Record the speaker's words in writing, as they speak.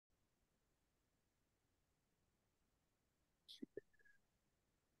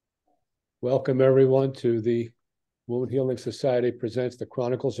Welcome everyone to the Wound Healing Society presents the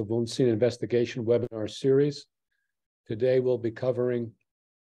Chronicles of Wound Scene Investigation webinar series. Today we'll be covering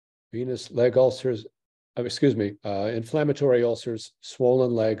venous leg ulcers, inflammatory ulcers,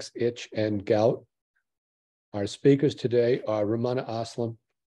 swollen legs, itch, and gout. Our speakers today are Rummana Aslam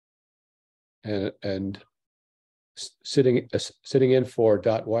and sitting in for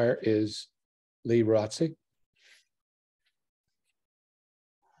Dot Wire is Ruotsi.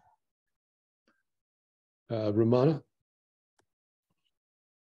 Rummana,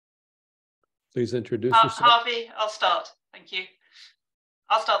 please introduce yourself. Harvey, I'll start. Thank you.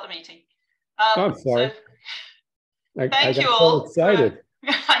 I'll start the meeting. I'm sorry. So, I got so excited.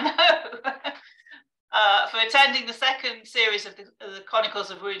 I know. For attending the second series of the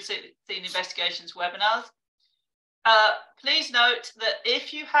Chronicles of Wound Scene Investigations webinars. Please note that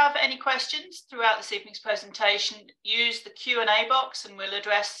if you have any questions throughout this evening's presentation, use the Q&A box and we'll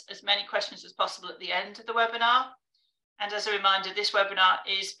address as many questions as possible at the end of the webinar. And as a reminder, this webinar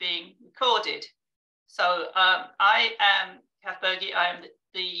is being recorded. So I am Kath Berge. I am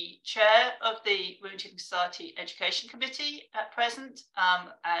the chair of the Wound Healing Society Education Committee at present,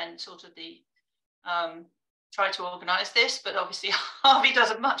 and sort of the try to organise this, but obviously Harvey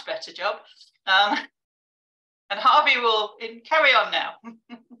does a much better job. And Harvey will carry on now.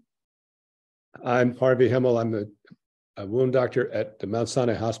 I'm Harvey Himel. I'm a wound doctor at the Mount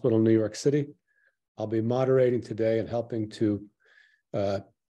Sinai Hospital in New York City. I'll be moderating today and helping to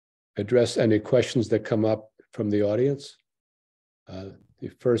address any questions that come up from the audience. The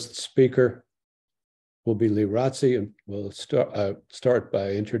first speaker will be Ruotsi, and we'll start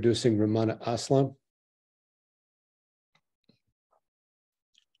by introducing Rummana Aslam.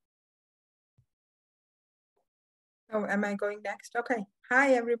 Oh, am I going next? Okay.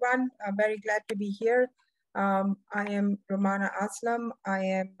 Hi, everyone. I'm very glad to be here. I am Rummana Aslam. I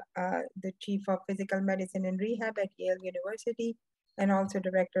am the Chief of Physical Medicine and Rehab at Yale University and also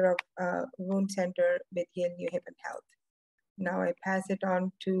Director of Wound Center with Yale New Haven Health. Now I pass it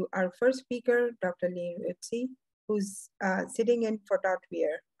on to our first speaker, Dr. Ruotsi, who's sitting in for Dot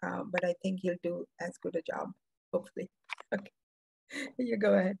Wire, but I think he'll do as good a job, hopefully. Okay, you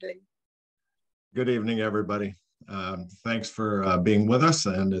go ahead, Lee. Good evening, everybody. Thanks for being with us,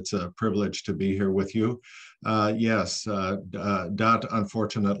 and it's a privilege to be here with you. Yes, Dot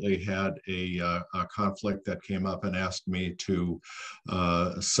unfortunately had a conflict that came up and asked me to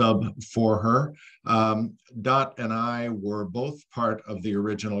sub for her. Dot and I were both part of the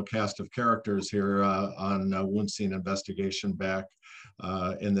original cast of characters here on Wound Scene Investigation back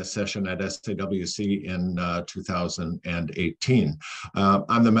in this session at SAWC in 2018.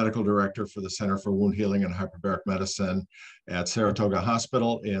 I'm the medical director for the Center for Wound Healing and Hyperbaric Medicine at Saratoga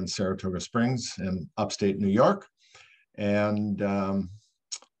Hospital in Saratoga Springs in upstate New York. And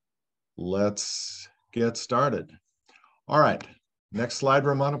let's get started. All right, next slide,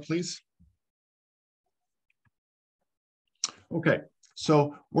 Rummana, please. Okay,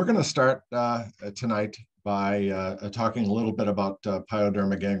 so we're going to start tonight by talking a little bit about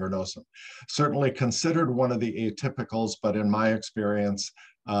pyoderma gangrenosum. Certainly considered one of the atypicals, but in my experience,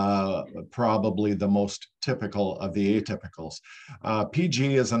 probably the most typical of the atypicals.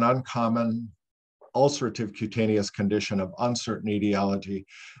 PG is an uncommon ulcerative cutaneous condition of uncertain etiology,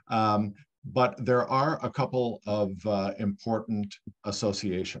 but there are a couple of important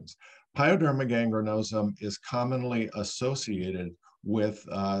associations. Pyoderma gangrenosum is commonly associated with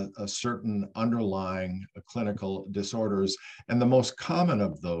a certain underlying clinical disorders. And the most common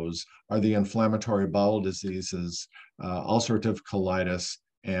of those are the inflammatory bowel diseases, ulcerative colitis,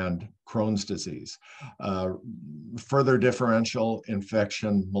 and Crohn's disease. Further differential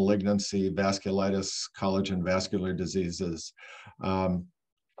infection, malignancy, vasculitis, collagen vascular diseases.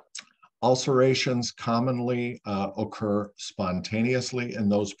 Ulcerations commonly occur spontaneously in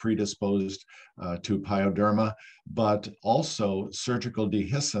those predisposed to pyoderma, but also surgical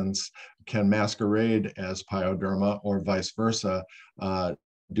dehiscence can masquerade as pyoderma or vice versa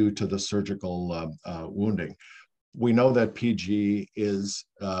due to the surgical wounding. We know that PG is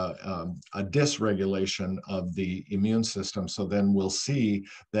a dysregulation of the immune system, so then we'll see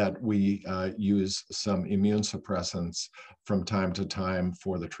that we use some immune suppressants from time to time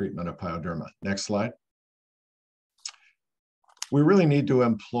for the treatment of pyoderma. Next slide. We really need to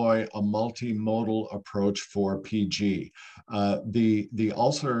employ a multimodal approach for PG. The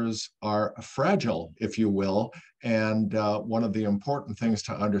ulcers are fragile, if you will, and one of the important things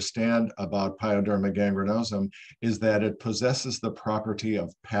to understand about pyoderma gangrenosum is that it possesses the property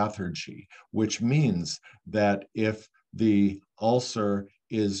of pathergy, which means that if the ulcer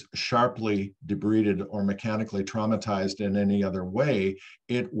is sharply debrided or mechanically traumatized in any other way,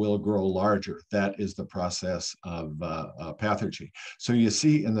 it will grow larger. That is the process of pathergy. So you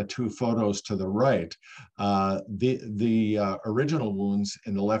see in the two photos to the right, the original wounds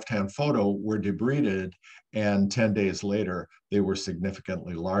in the left-hand photo were debrided, and 10 days later, they were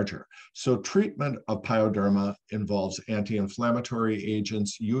significantly larger. So treatment of pyoderma involves anti-inflammatory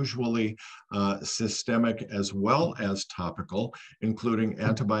agents, usually systemic as well as topical, including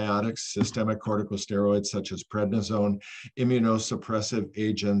antibiotics, systemic corticosteroids such as prednisone, immunosuppressive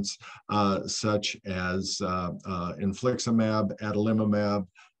agents such as infliximab, adalimumab,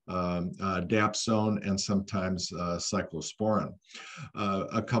 dapsone, and sometimes cyclosporin.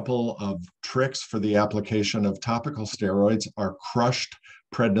 A couple of tricks for the application of topical steroids are crushed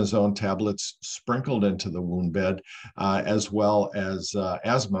prednisone tablets sprinkled into the wound bed, as well as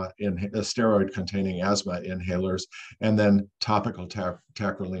steroid-containing asthma inhalers, and then topical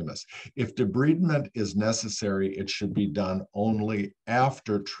tacrolimus. If debridement is necessary, it should be done only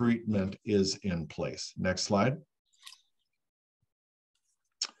after treatment is in place. Next slide.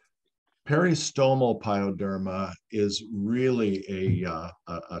 Peristomal pyoderma is really a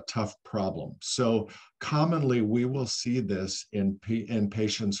tough problem. So commonly we will see this in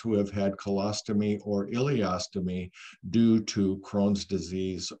patients who have had colostomy or ileostomy due to Crohn's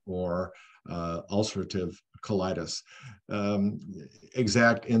disease or ulcerative colitis.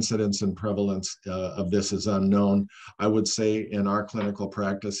 Exact incidence and prevalence of this is unknown. I would say in our clinical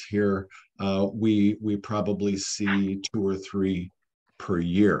practice here, we probably see 2 or 3 per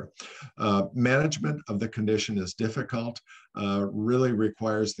year. Management of the condition is difficult, really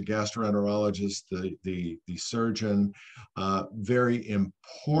requires the gastroenterologist, the surgeon. Very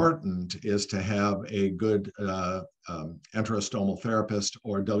important is to have a good enterostomal therapist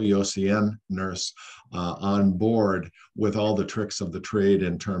or WOCN nurse on board with all the tricks of the trade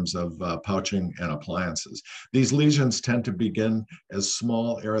in terms of pouching and appliances. These lesions tend to begin as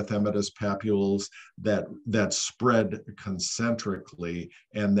small erythematous papules that spread concentrically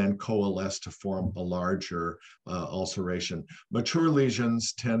and then coalesce to form a larger ulceration. Mature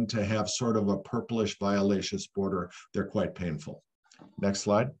lesions tend to have sort of a purplish violaceous border. They're quite painful. Next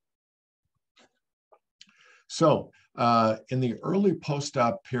slide. So in the early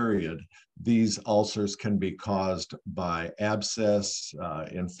post-op period, these ulcers can be caused by abscess,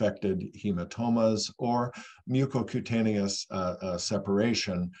 infected hematomas, or mucocutaneous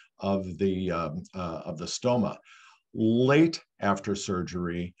separation of the stoma. Late after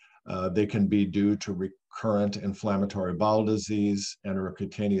surgery, they can be due to recurrent inflammatory bowel disease,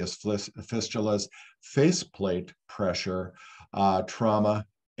 enterocutaneous fistulas, faceplate pressure, trauma,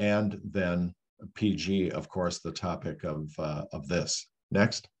 and then PG, of course, the topic of this.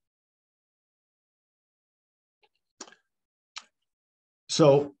 Next.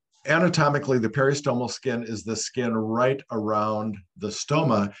 So anatomically, the peristomal skin is the skin right around the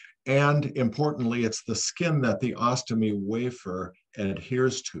stoma, and importantly, it's the skin that the ostomy wafer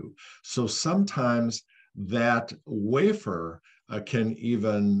adheres to. So sometimes that wafer can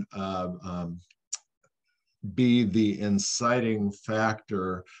even be the inciting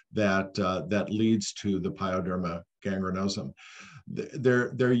factor that leads to the pyoderma gangrenosum.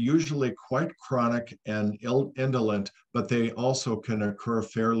 They're usually quite chronic and indolent, but they also can occur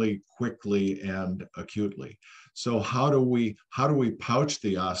fairly quickly and acutely. So how do we pouch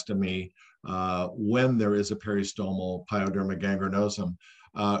the ostomy when there is a peristomal pyoderma gangrenosum?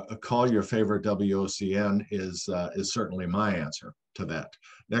 Call your favorite WOCN is certainly my answer to that.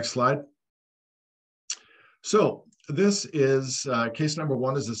 Next slide. So this is case number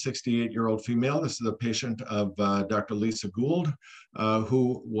 1 is a 68-year-old female. This is a patient of Dr. Lisa Gould,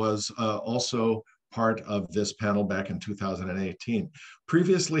 who was also part of this panel back in 2018.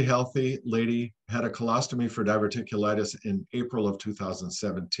 Previously healthy lady, had a colostomy for diverticulitis in April of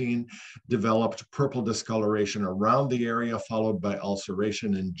 2017, developed purple discoloration around the area, followed by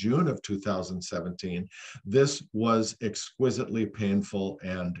ulceration in June of 2017. This was exquisitely painful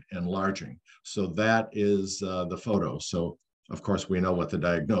and enlarging. So that is the photo. So of course we know what the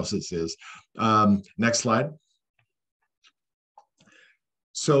diagnosis is. Next slide.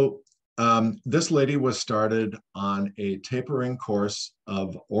 So this lady was started on a tapering course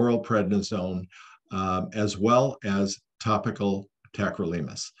of oral prednisone as well as topical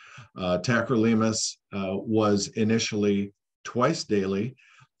tacrolimus. Tacrolimus was initially twice daily,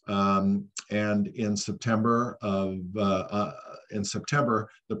 and in September, the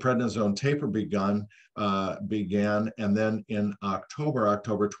prednisone taper began, and then in October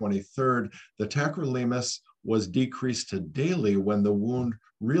 23rd, the tacrolimus was decreased to daily when the wound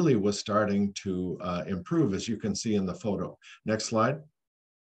really was starting to improve, as you can see in the photo. Next slide.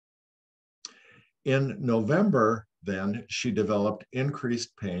 In November, then, she developed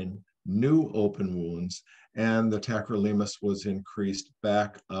increased pain, new open wounds, and the tacrolimus was increased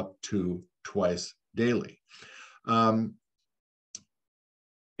back up to twice daily.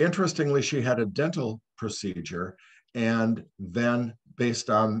 Interestingly, she had a dental procedure, and then based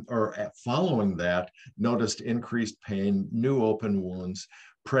on or following that, noticed increased pain, new open wounds.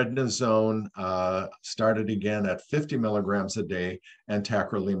 Prednisone started again at 50 milligrams a day, and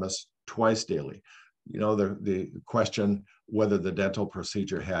tacrolimus twice daily. You know, the question whether the dental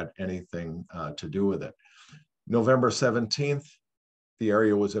procedure had anything to do with it. November 17th, the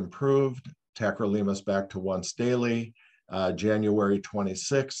area was improved, tacrolimus back to once daily. January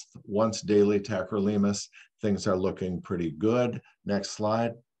 26th, once daily tacrolimus. Things are looking pretty good. Next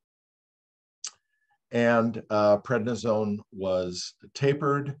slide. And prednisone was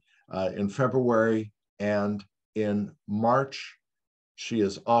tapered in February, and in March, she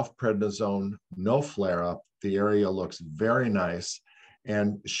is off prednisone, no flare-up. The area looks very nice,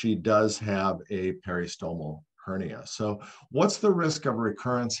 and she does have a peristomal hernia. So what's the risk of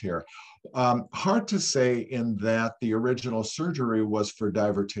recurrence here? Hard to say, in that the original surgery was for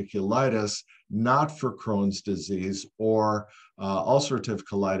diverticulitis, not for Crohn's disease or ulcerative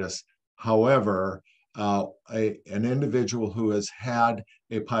colitis. However, an individual who has had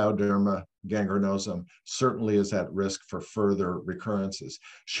a pyoderma gangrenosum certainly is at risk for further recurrences.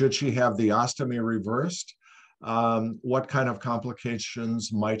 Should she have the ostomy reversed, what kind of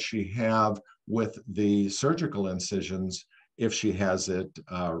complications might she have with the surgical incisions if she has it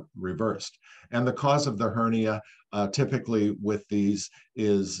reversed? And the cause of the hernia, typically with these,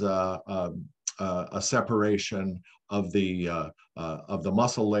 is a separation of the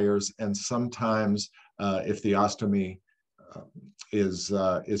muscle layers, and sometimes if the ostomy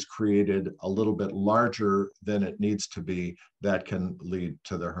is created a little bit larger than it needs to be, that can lead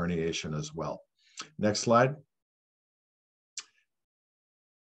to the herniation as well. Next slide.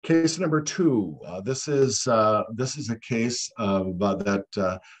 Case number 2. This is a case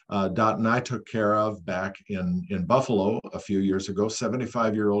that Dot and I took care of back in Buffalo a few years ago.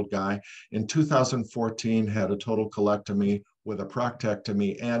 75-year-old guy. In 2014, had a total colectomy with a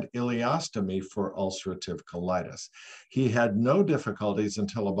proctectomy and ileostomy for ulcerative colitis. He had no difficulties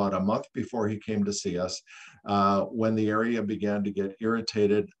until about a month before he came to see us, when the area began to get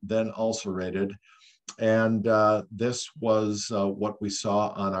irritated, then ulcerated. And this was what we saw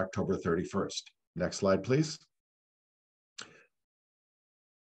on October 31st. Next slide, please.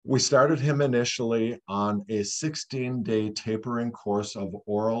 We started him initially on a 16-day tapering course of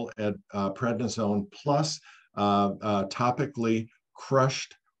oral prednisone plus topically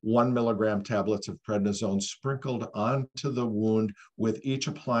crushed 1 milligram tablets of prednisone sprinkled onto the wound with each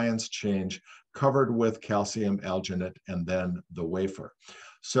appliance change, covered with calcium alginate, and then the wafer.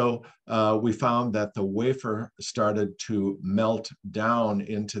 So we found that the wafer started to melt down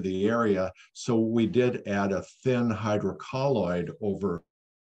into the area. So we did add a thin hydrocolloid over.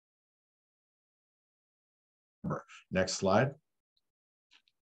 Next slide.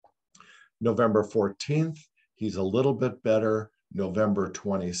 November 14th, he's a little bit better. November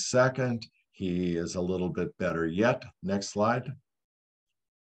 22nd, he is a little bit better yet. Next slide.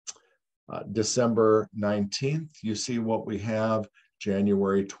 December 19th, you see what we have.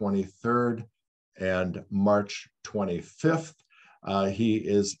 January 23rd and March 25th, he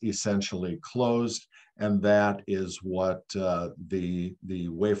is essentially closed, and that is what the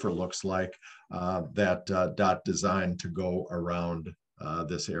wafer looks like that Dot designed to go around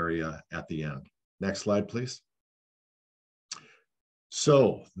this area at the end. Next slide, please.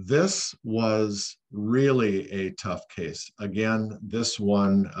 So this was really a tough case. Again, this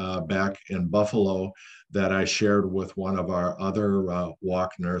one back in Buffalo that I shared with one of our other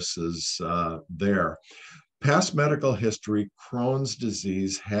walk nurses there. Past medical history, Crohn's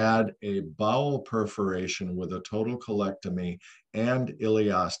disease, had a bowel perforation with a total colectomy and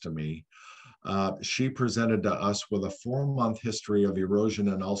ileostomy. She presented to us with a 4-month history of erosion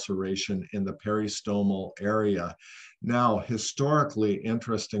and ulceration in the peristomal area. Now, historically,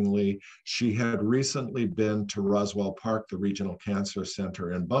 interestingly, she had recently been to Roswell Park, the Regional Cancer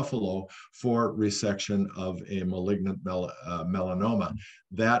Center in Buffalo, for resection of a malignant melanoma.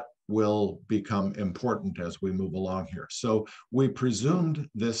 That will become important as we move along here. So we presumed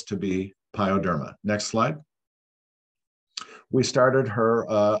this to be pyoderma. Next slide. We started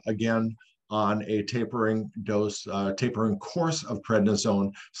her again on a tapering course of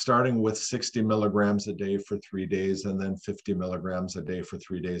prednisone, starting with 60 milligrams a day for 3 days, and then 50 milligrams a day for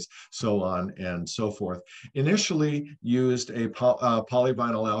 3 days, so on and so forth. Initially used a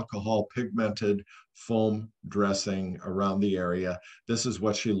polyvinyl alcohol pigmented foam dressing around the area. This is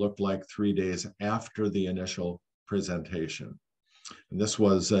what she looked like 3 days after the initial presentation. And this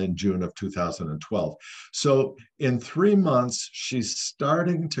was in June of 2012. So in 3 months, she's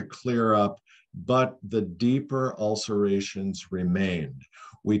starting to clear up, but the deeper ulcerations remained.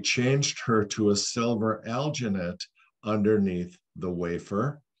 We changed her to a silver alginate underneath the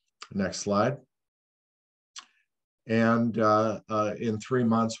wafer. Next slide. And in 3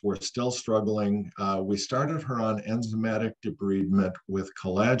 months, we're still struggling. We started her on enzymatic debridement with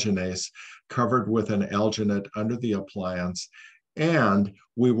collagenase covered with an alginate under the appliance. And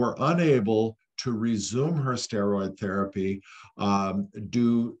we were unable to resume her steroid therapy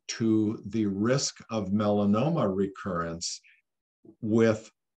due to the risk of melanoma recurrence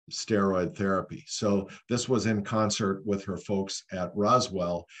with steroid therapy. So this was in concert with her folks at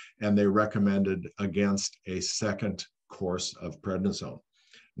Roswell, and they recommended against a second course of prednisone.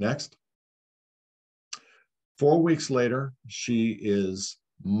 Next. 4 weeks later, she is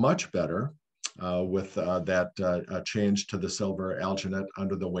much better with that change to the silver alginate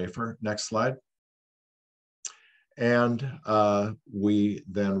under the wafer. Next slide. And we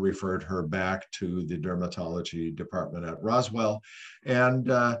then referred her back to the dermatology department at Roswell. And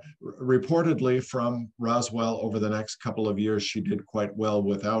reportedly from Roswell, over the next couple of years, she did quite well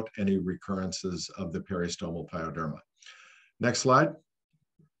without any recurrences of the peristomal pyoderma. Next slide.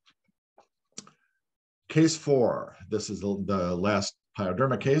 Case 4. This is the last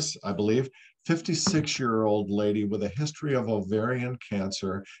pyoderma case, I believe. 56-year-old lady with a history of ovarian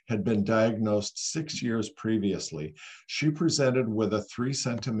cancer had been diagnosed 6 years previously. She presented with a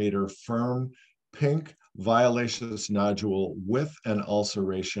 3-centimeter firm pink violaceous nodule with an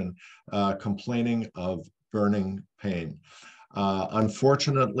ulceration, complaining of burning pain.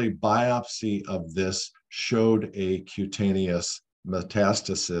 Unfortunately, biopsy of this showed a cutaneous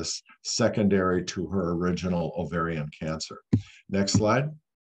metastasis secondary to her original ovarian cancer. Next slide.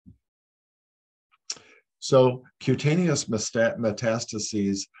 So cutaneous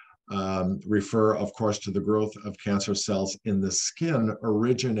metastases refer, of course, to the growth of cancer cells in the skin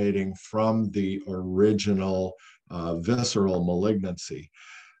originating from the original visceral malignancy.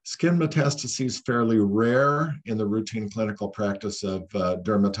 Skin metastases fairly rare in the routine clinical practice of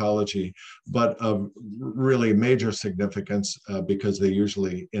dermatology, but of really major significance because they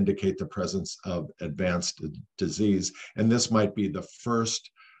usually indicate the presence of advanced disease. And this might be the first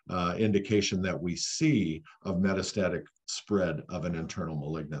indication that we see of metastatic spread of an internal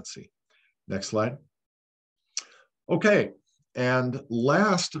malignancy. Next slide. Okay, and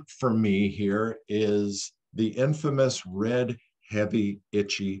last for me here is the infamous red, heavy,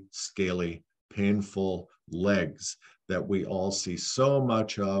 itchy, scaly, painful legs that we all see so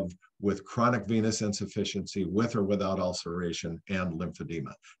much of with chronic venous insufficiency, with or without ulceration and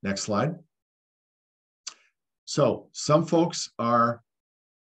lymphedema. Next slide. So some folks are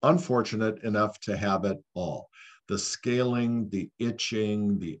unfortunate enough to have it all. The scaling, the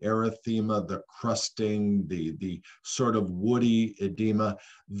itching, the erythema, the crusting, the sort of woody edema.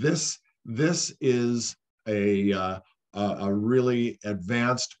 This is a really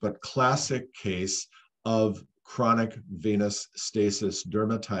advanced but classic case of chronic venous stasis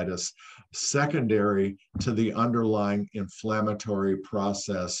dermatitis secondary to the underlying inflammatory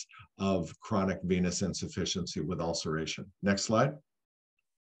process of chronic venous insufficiency with ulceration. Next slide.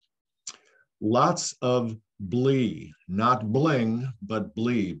 Lots of BLE, not bling, but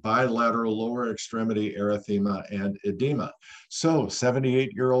BLE, bilateral lower extremity erythema and edema. So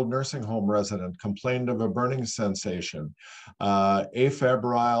 78-year-old nursing home resident complained of a burning sensation,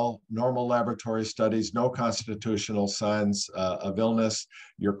 afebrile, normal laboratory studies, no constitutional signs of illness.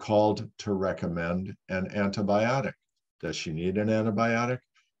 You're called to recommend an antibiotic. Does she need an antibiotic?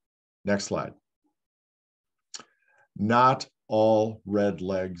 Next slide. Not all red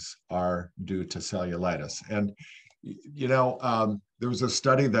legs are due to cellulitis. And, you know, there was a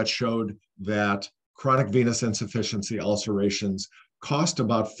study that showed that chronic venous insufficiency ulcerations cost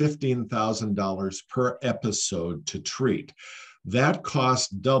about $15,000 per episode to treat. That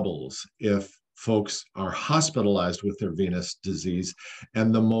cost doubles if folks are hospitalized with their venous disease.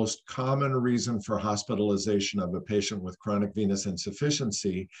 And the most common reason for hospitalization of a patient with chronic venous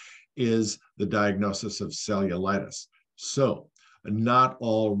insufficiency is the diagnosis of cellulitis. So not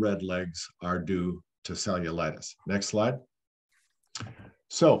all red legs are due to cellulitis. Next slide.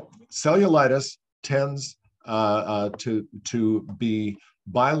 So cellulitis tends to be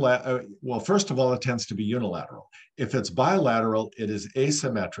well, first of all, it tends to be unilateral. If it's bilateral, it is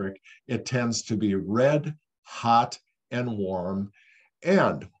asymmetric. It tends to be red, hot, and warm.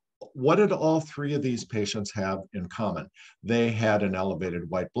 And what did all three of these patients have in common? They had an elevated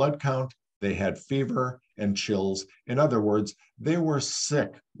white blood count, they had fever and chills. In other words, they were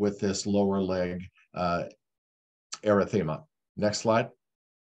sick with this lower leg erythema. Next slide.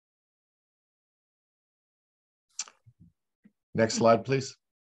 Next slide, please.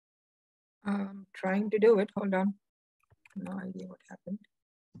 I'm trying to do it. Hold on. No idea what happened.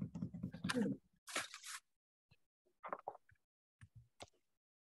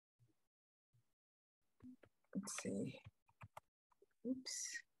 Let's see. Oops.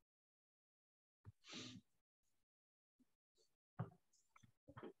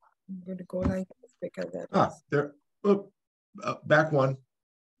 I'm going to go like this because that there. Oh, back one.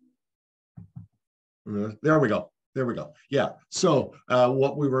 There we go. There we go. Yeah. So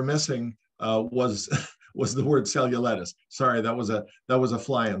what we were missing was the word cellulitis. Sorry, that was a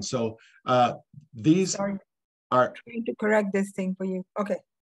fly-in. So these are trying to correct this thing for you. Okay.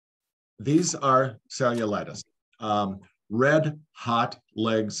 These are cellulitis. Red, hot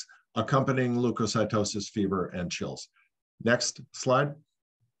legs accompanying leukocytosis, fever, and chills. Next slide.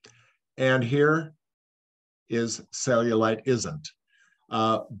 And here is cellulite isn't.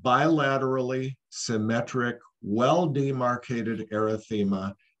 Bilaterally symmetric, well-demarcated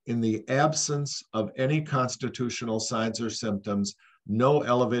erythema in the absence of any constitutional signs or symptoms, no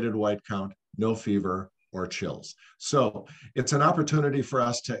elevated white count, no fever or chills. So it's an opportunity for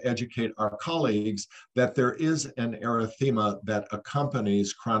us to educate our colleagues that there is an erythema that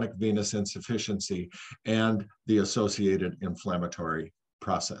accompanies chronic venous insufficiency and the associated inflammatory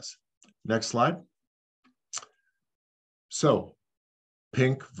process. Next slide. So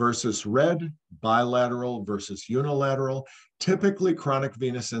pink versus red, bilateral versus unilateral. Typically, chronic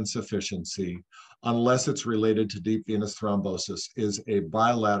venous insufficiency, unless it's related to deep venous thrombosis, is a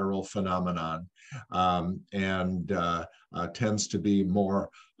bilateral phenomenon and tends to be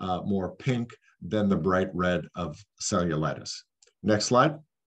more pink than the bright red of cellulitis. Next slide.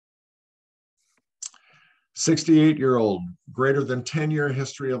 68-year-old, greater than 10-year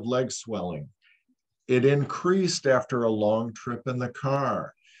history of leg swelling. It increased after a long trip in the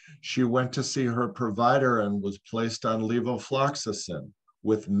car. She went to see her provider and was placed on levofloxacin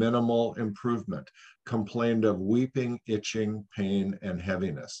with minimal improvement, complained of weeping, itching, pain, and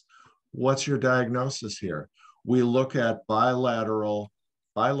heaviness. What's your diagnosis here? We look at bilaterally,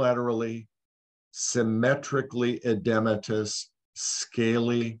 symmetrically edematous,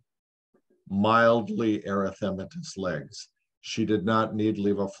 scaly, mildly erythematous legs. She did not need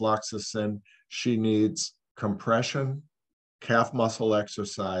levofloxacin. She needs compression, calf muscle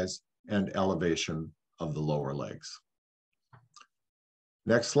exercise, and elevation of the lower legs.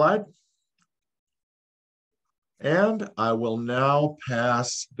 Next slide. And I will now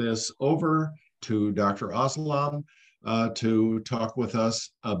pass this over to Dr. Aslam to talk with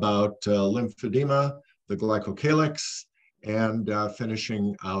us about lymphedema, the glycocalyx, and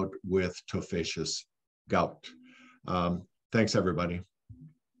finishing out with tophaceous gout. Thanks, everybody.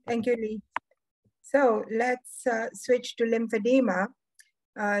 Thank you, Lee. So let's switch to lymphedema.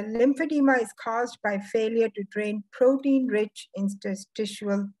 Lymphedema is caused by failure to drain protein-rich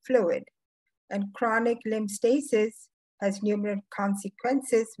interstitial fluid. And chronic lymphostasis has numerous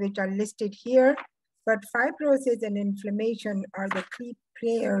consequences, which are listed here. But fibrosis and inflammation are the key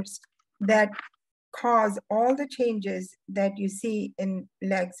players that cause all the changes that you see in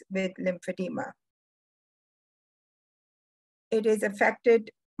legs with lymphedema. It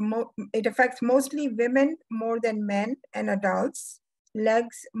affects mostly women more than men and adults,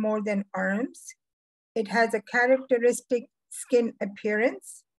 legs more than arms. It has a characteristic skin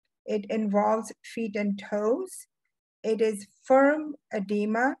appearance. It involves feet and toes. It is firm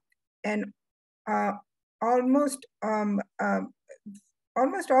edema and almost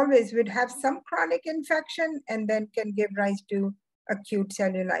always would have some chronic infection and then can give rise to acute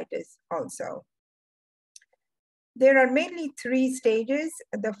cellulitis also. There are mainly 3 stages.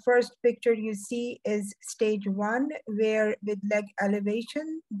 The first picture you see is stage 1, where with leg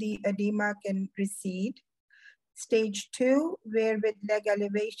elevation, the edema can recede. Stage 2, where with leg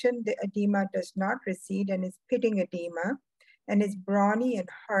elevation, the edema does not recede and is pitting edema and is brawny and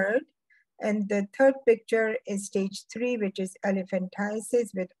hard. And the third picture is stage 3, which is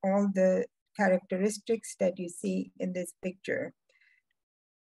elephantiasis with all the characteristics that you see in this picture.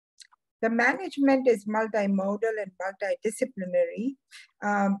 The management is multimodal and multidisciplinary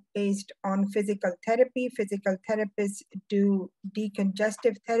based on physical therapy. Physical therapists do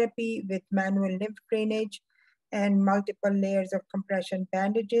decongestive therapy with manual lymph drainage. and multiple layers of compression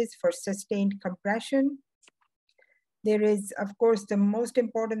bandages for sustained compression. There is, of course, the most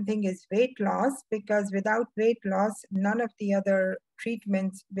important thing is weight loss, because without weight loss, none of the other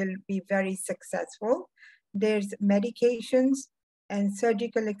treatments will be very successful. There's medications and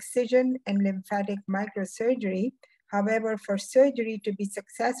surgical excision and lymphatic microsurgery. However, for surgery to be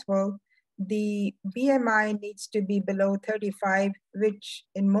successful, the BMI needs to be below 35, which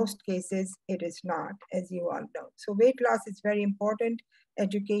in most cases it is not, as you all know. So weight loss is very important,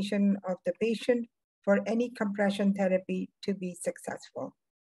 education of the patient for any compression therapy to be successful.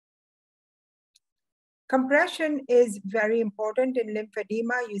 Compression is very important in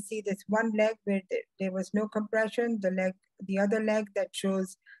lymphedema. You see this one leg where there was no compression, the other leg that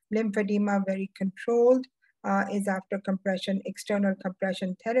shows lymphedema very controlled is after compression, external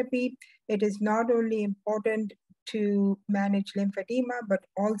compression therapy. It is not only important to manage lymphedema, but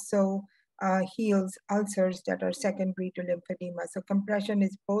also heals ulcers that are secondary to lymphedema. So compression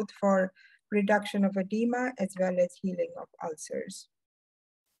is both for reduction of edema as well as healing of ulcers.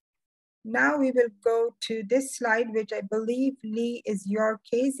 Now we will go to this slide, which I believe, Lee, is your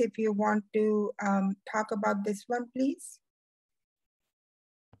case. If you want to talk about this one, please.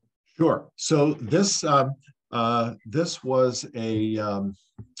 Sure. So this was a,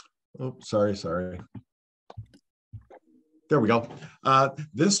 oh, sorry. There we go.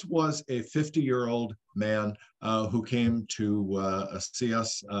 This was a 50-year-old man who came to see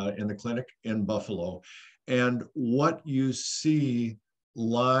us in the clinic in Buffalo. And what you see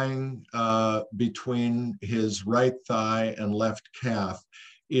lying between his right thigh and left calf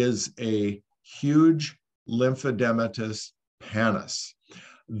is a huge lymphadematous pannus.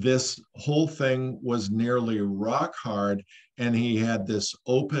 This whole thing was nearly rock hard, and he had this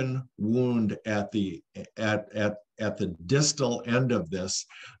open wound at the distal end of this.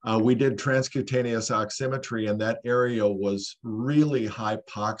 We did transcutaneous oximetry, and that area was really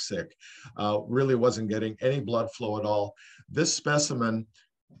hypoxic, really wasn't getting any blood flow at all. This specimen,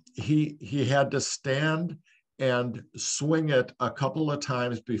 he had to stand and swing it a couple of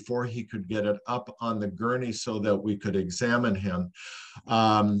times before he could get it up on the gurney so that we could examine him.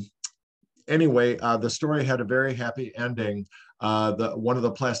 Anyway, the story had a very happy ending. One of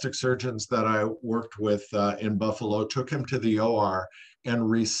the plastic surgeons that I worked with in Buffalo took him to the OR and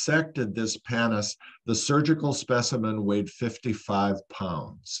resected this pannus. The surgical specimen weighed 55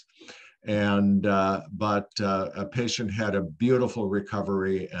 pounds. And but a patient had a beautiful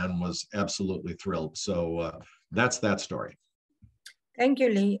recovery and was absolutely thrilled. So that's that story. Thank you,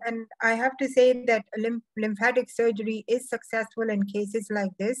 Lee. And I have to say that lymphatic surgery is successful in cases like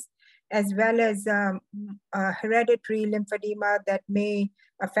this, as well as hereditary lymphedema that may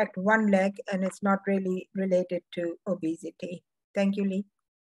affect one leg and it's not really related to obesity. Thank you, Lee.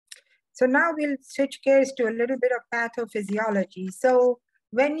 So now we'll switch gears to a little bit of pathophysiology. So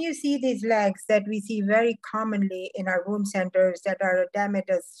when you see these legs that we see very commonly in our wound centers that are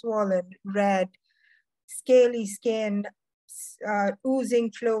edematous, swollen, red, scaly skin,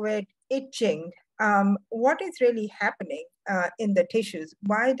 oozing fluid, itching, what is really happening in the tissues?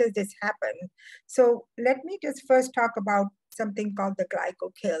 Why does this happen? So let me just first talk about something called the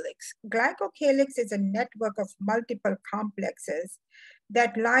glycocalyx. Glycocalyx is a network of multiple complexes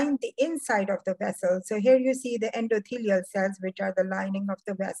that line the inside of the vessel. So here you see the endothelial cells, which are the lining of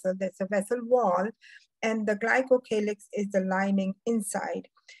the vessel. There's a vessel wall, and the glycocalyx is the lining inside.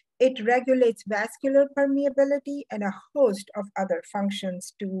 It regulates vascular permeability and a host of other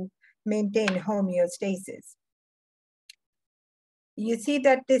functions to maintain homeostasis. You see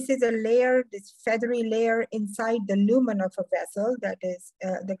that this is a layer, this feathery layer inside the lumen of a vessel, that is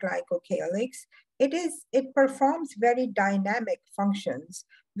the glycocalyx. It performs very dynamic functions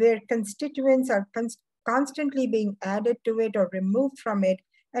where constituents are constantly being added to it or removed from it,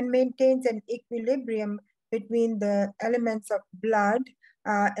 and maintains an equilibrium between the elements of blood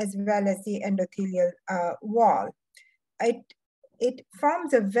as well as the endothelial wall. It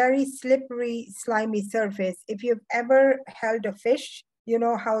forms a very slippery, slimy surface. If you've ever held a fish, you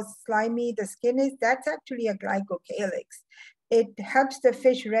know how slimy the skin is. That's actually a glycocalyx. It helps the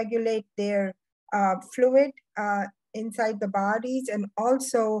fish regulate their fluid inside the bodies, and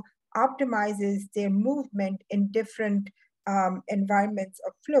also optimizes their movement in different environments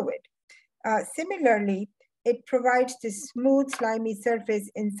of fluid. Similarly, it provides this smooth, slimy surface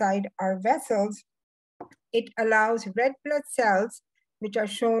inside our vessels. It allows red blood cells, which are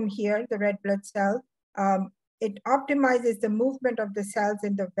shown here, the red blood cell. It optimizes the movement of the cells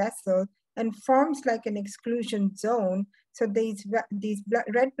in the vessel and forms like an exclusion zone. So these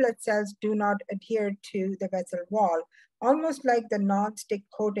red blood cells do not adhere to the vessel wall, almost like the non-stick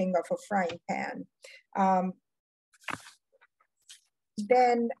coating of a frying pan.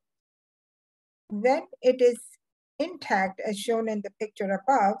 then when it is intact, as shown in the picture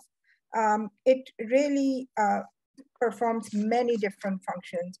above, it really performs many different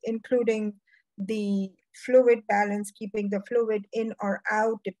functions, including the fluid balance, keeping the fluid in or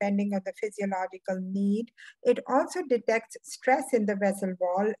out depending on the physiological need. It also detects stress in the vessel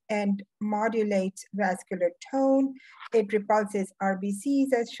wall and modulates vascular tone. It repulses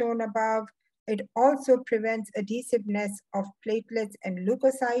RBCs as shown above. It also prevents adhesiveness of platelets and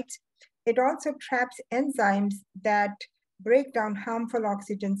leukocytes. It also traps enzymes that break down harmful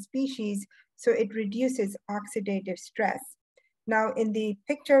oxygen species, so it reduces oxidative stress. Now, in the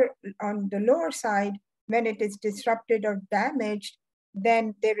picture on the lower side, when it is disrupted or damaged,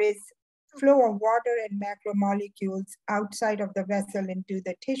 then there is flow of water and macromolecules outside of the vessel into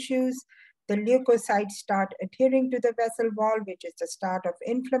the tissues. The leukocytes start adhering to the vessel wall, which is the start of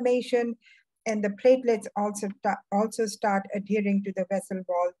inflammation, and the platelets also start adhering to the vessel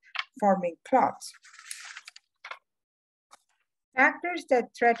wall, forming clots. Factors that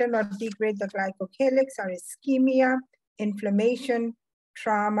threaten or degrade the glycocalyx are ischemia, inflammation,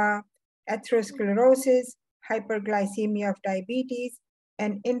 trauma, atherosclerosis, hyperglycemia of diabetes,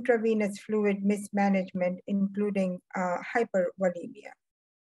 and intravenous fluid mismanagement, including hypervolemia.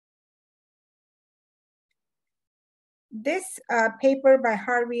 This paper by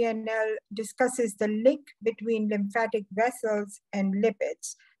Harvey Himel discusses the link between lymphatic vessels and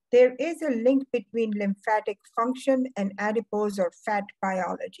lipids. There is a link between lymphatic function and adipose or fat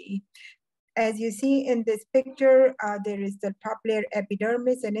biology. As you see in this picture, there is the top layer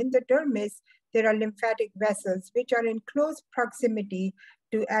epidermis, and in the dermis, there are lymphatic vessels, which are in close proximity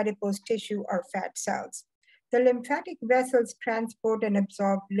to adipose tissue or fat cells. The lymphatic vessels transport and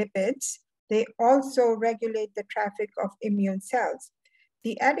absorb lipids. They also regulate the traffic of immune cells.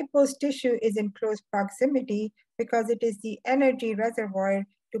 The adipose tissue is in close proximity because it is the energy reservoir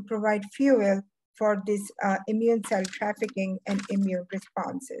to provide fuel for this immune cell trafficking and immune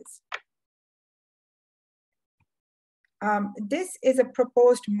responses. This is a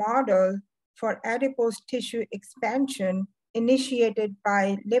proposed model for adipose tissue expansion initiated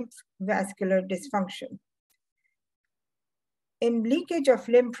by lymph vascular dysfunction. In leakage of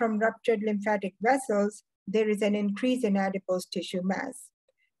lymph from ruptured lymphatic vessels, there is an increase in adipose tissue mass.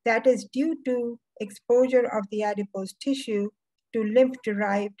 That is due to exposure of the adipose tissue to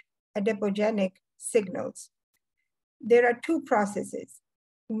lymph-derived adipogenic signals. There are two processes.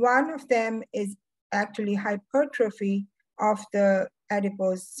 One of them is actually hypertrophy of the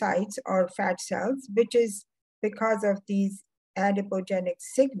adipose sites or fat cells, which is because of these adipogenic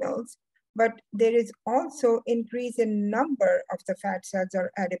signals, but there is also increase in number of the fat cells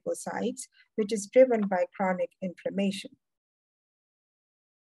or adipocytes, which is driven by chronic inflammation.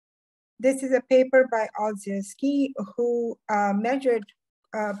 This is a paper by Olszewski, who measured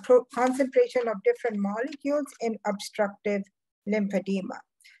concentration of different molecules in obstructive lymphedema.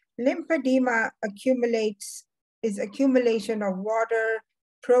 Lymphedema is accumulation of water,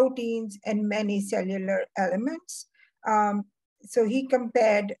 proteins, and many cellular elements. So he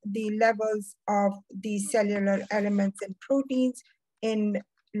compared the levels of these cellular elements and proteins in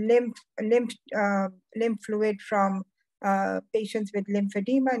lymph fluid from patients with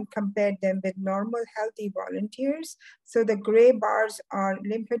lymphedema and compared them with normal healthy volunteers. So the gray bars are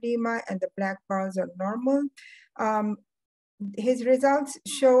lymphedema and the black bars are normal. His results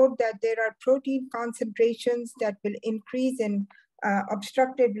showed that there are protein concentrations that will increase in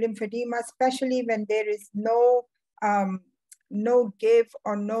obstructive lymphedema, especially when there is no give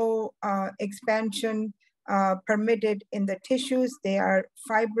or no expansion permitted in the tissues. They are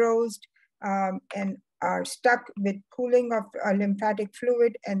fibrosed and are stuck with pooling of lymphatic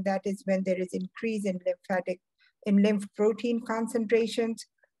fluid, and that is when there is increase in lymph protein concentrations.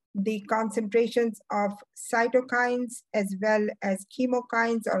 The concentrations of cytokines as well as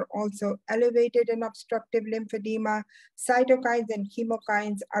chemokines are also elevated in obstructive lymphedema. Cytokines and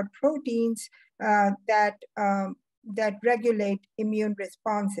chemokines are proteins that regulate immune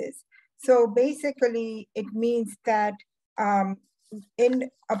responses. So basically, it means that in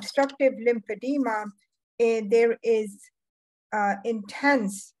obstructive lymphedema, there is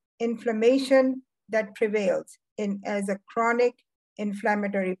intense inflammation that prevails as a chronic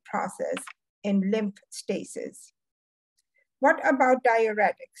inflammatory process in lymph stasis. What about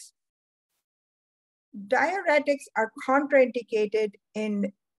diuretics? Diuretics are contraindicated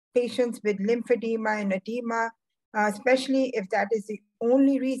in patients with lymphedema and edema, especially if that is the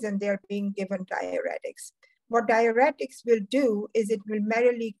only reason they're being given diuretics. What diuretics will do is it will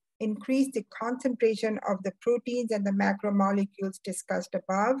merely increase the concentration of the proteins and the macromolecules discussed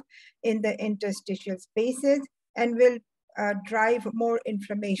above in the interstitial spaces, and will drive more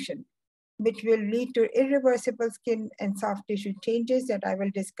inflammation, which will lead to irreversible skin and soft tissue changes that I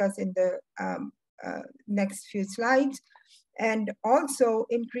will discuss in the next few slides, and also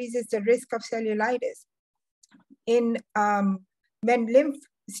increases the risk of cellulitis. When lymph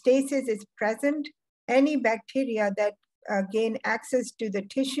stasis is present, any bacteria that gain access to the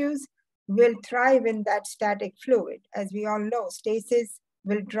tissues will thrive in that static fluid. As we all know, stasis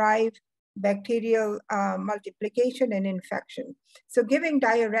will drive bacterial multiplication and infection. So giving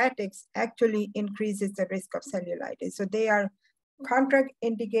diuretics actually increases the risk of cellulitis. So they are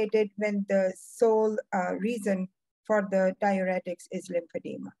contraindicated when the sole reason for the diuretics is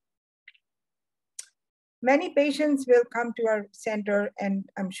lymphedema. Many patients will come to our center, and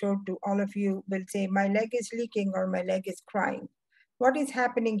I'm sure to all of you will say, my leg is leaking or my leg is crying. What is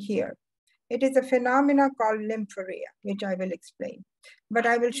happening here? It is a phenomena called lymphorrhea, which I will explain. But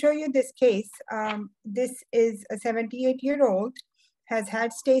I will show you this case. This is a 78-year-old, has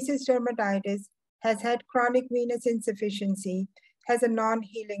had stasis dermatitis, has had chronic venous insufficiency, has a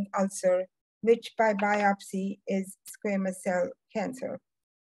non-healing ulcer, which by biopsy is squamous cell cancer.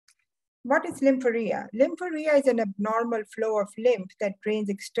 What is lymphorrhea? Lymphorrhea is an abnormal flow of lymph that drains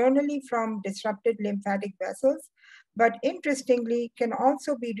externally from disrupted lymphatic vessels, but interestingly can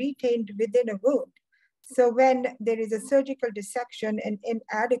also be retained within a wound. So when there is a surgical dissection and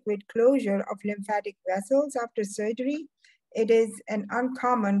inadequate closure of lymphatic vessels after surgery, it is an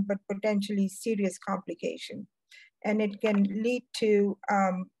uncommon but potentially serious complication. And it can lead to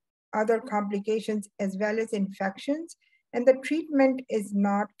other complications as well as infections, and the treatment is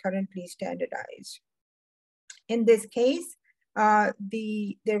not currently standardized. In this case,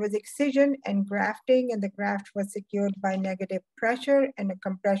 there was excision and grafting, and the graft was secured by negative pressure, and a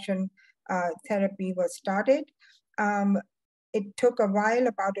compression therapy was started. It took a while,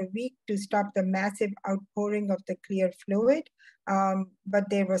 about a week, to stop the massive outpouring of the clear fluid, but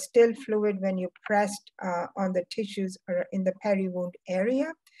there was still fluid when you pressed on the tissues or in the peri-wound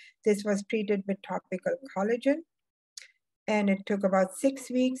area. This was treated with topical collagen, and it took about 6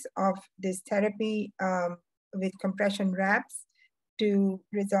 weeks of this therapy with compression wraps to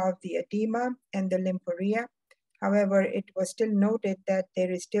resolve the edema and the lymphorrhea. However, it was still noted that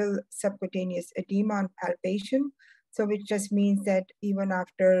there is still subcutaneous edema on palpation, so which just means that even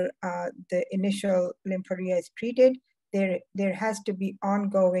after the initial lymphorrhea is treated, there has to be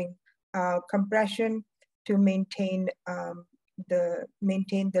ongoing compression to maintain the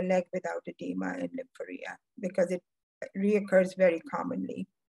leg without edema and lymphorrhea, because it reoccurs very commonly.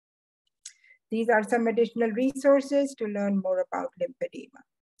 These are some additional resources to learn more about lymphedema.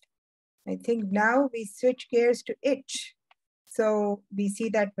 I think now we switch gears to itch. So we see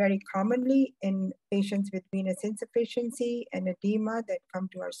that very commonly in patients with venous insufficiency and edema that come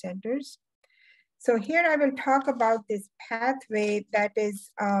to our centers. So here I will talk about this pathway that is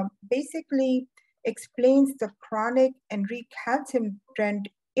basically explains the chronic and recalcitrant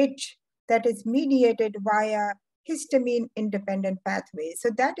itch that is mediated via histamine-independent pathways. So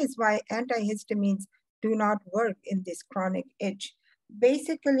that is why antihistamines do not work in this chronic itch.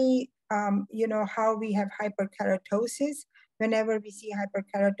 Basically, you know how we have hyperkeratosis. Whenever we see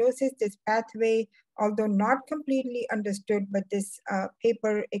hyperkeratosis, this pathway, although not completely understood, but this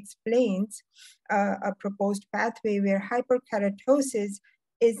paper explains a proposed pathway where hyperkeratosis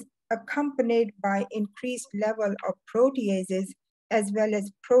is accompanied by increased level of proteases as well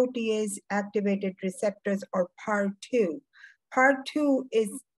as protease-activated receptors, or PAR2. PAR2 is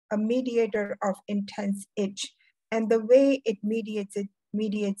a mediator of intense itch, and the way it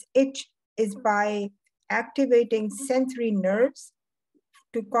mediates itch is by activating sensory nerves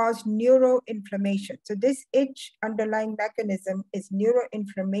to cause neuroinflammation. So this itch underlying mechanism is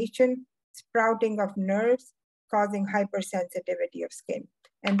neuroinflammation, sprouting of nerves, causing hypersensitivity of skin.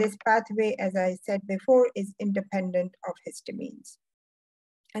 And this pathway, as I said before, is independent of histamines,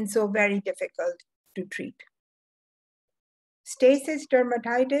 and so very difficult to treat. Stasis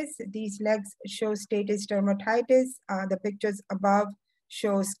dermatitis, these legs show stasis dermatitis. The pictures above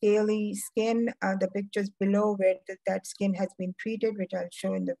show scaly skin. The pictures below where that skin has been treated, which I'll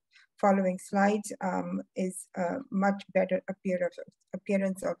show in the following slides, is a much better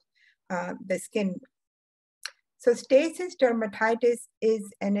appearance of the skin. So stasis dermatitis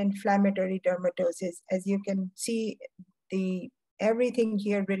is an inflammatory dermatosis. As you can see, everything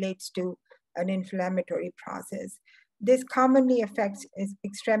here relates to an inflammatory process. This commonly affects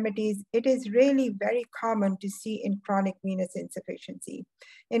extremities. It is really very common to see in chronic venous insufficiency.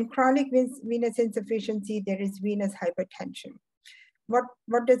 In chronic venous insufficiency, there is venous hypertension.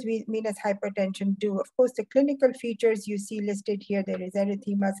 What does venous hypertension do? Of course, the clinical features you see listed here, there is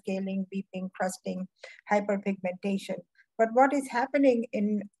erythema, scaling, weeping, crusting, hyperpigmentation. But what is happening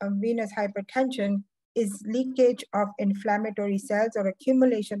in venous hypertension is leakage of inflammatory cells or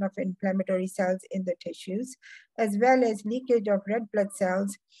accumulation of inflammatory cells in the tissues, as well as leakage of red blood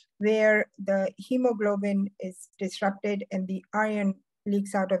cells where the hemoglobin is disrupted and the iron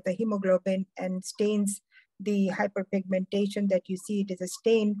leaks out of the hemoglobin and stains the hyperpigmentation that you see. It is a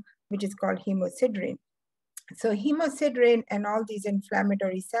stain which is called hemosiderin. So hemosiderin and all these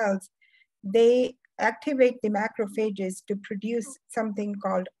inflammatory cells, they activate the macrophages to produce something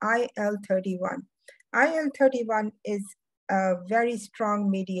called IL-31. IL-31 is a very strong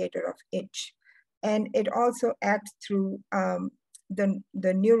mediator of itch, and it also acts through the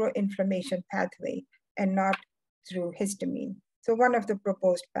neuroinflammation pathway and not through histamine. So one of the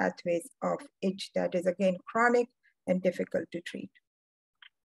proposed pathways of itch that is again chronic and difficult to treat.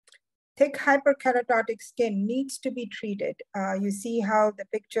 Thick hyperkeratotic skin needs to be treated. You see how the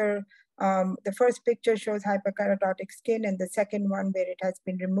picture, the first picture shows hyperkeratotic skin and the second one where it has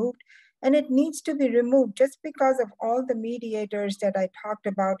been removed. And it needs to be removed just because of all the mediators that I talked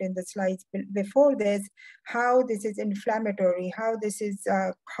about in the slides before this, how this is inflammatory, how this is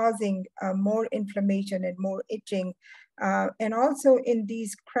causing more inflammation and more itching. And also in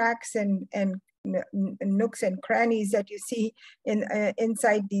these cracks and nooks and crannies that you see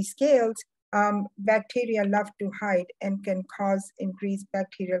inside these scales, bacteria love to hide and can cause increased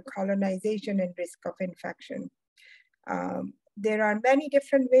bacterial colonization and risk of infection. There are many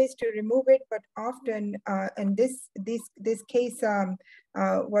different ways to remove it, but often, and this case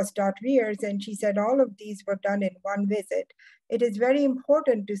was Dot Rears, and she said all of these were done in one visit. It is very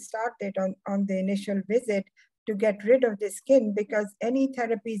important to start it on the initial visit to get rid of the skin, because any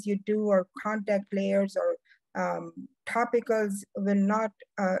therapies you do or contact layers or topicals will not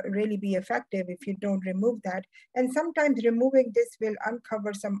really be effective if you don't remove that. And sometimes removing this will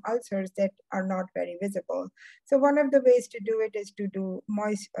uncover some ulcers that are not very visible. So one of the ways to do it is to do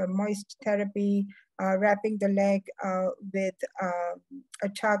moist therapy, wrapping the leg with a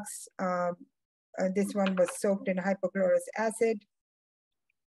chucks. This one was soaked in hypochlorous acid.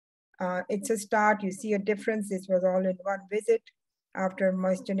 It's a start. You see a difference. This was all in one visit after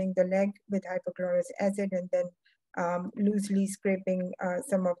moistening the leg with hypochlorous acid and then loosely scraping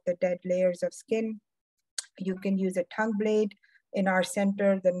some of the dead layers of skin. You can use a tongue blade. In our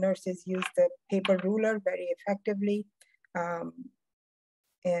center, the nurses use the paper ruler very effectively,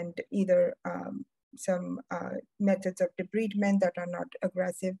 and either some methods of debridement that are not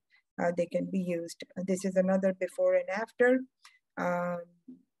aggressive, they can be used. This is another before and after.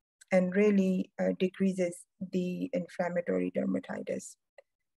 And really decreases the inflammatory dermatitis.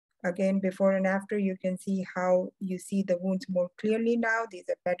 Again, before and after, you can see how you see the wounds more clearly now. These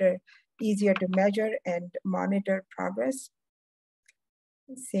are better, easier to measure and monitor progress.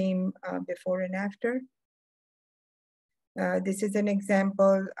 Same before and after. This is an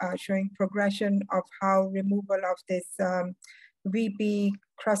example showing progression of how removal of this weepy,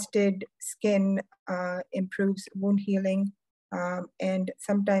 crusted skin improves wound healing. And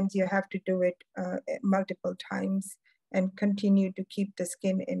sometimes you have to do it multiple times and continue to keep the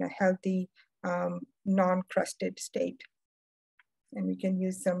skin in a healthy, non-crusted state. And we can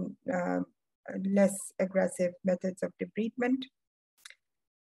use some less aggressive methods of debridement.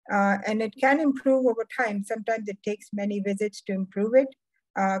 And it can improve over time. Sometimes it takes many visits to improve it.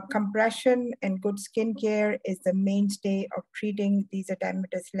 Compression and good skin care is the mainstay of treating these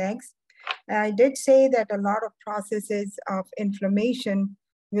edematous legs. I did say that a lot of processes of inflammation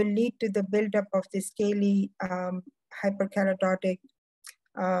will lead to the buildup of the scaly, hyperkeratotic,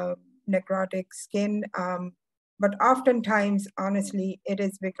 necrotic skin. But oftentimes, honestly, it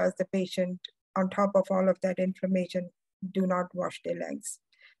is because the patient, on top of all of that inflammation, do not wash their legs.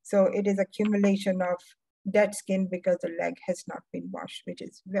 So it is accumulation of dead skin because the leg has not been washed, which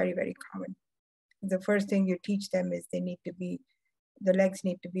is very, very common. The first thing you teach them is the legs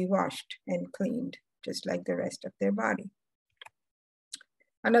need to be washed and cleaned, just like the rest of their body.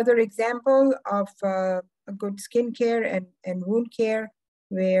 Another example of a good skin care and wound care,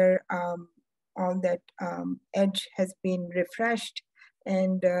 where all that edge has been refreshed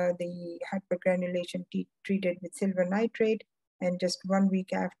and the hypergranulation treated with silver nitrate, and just 1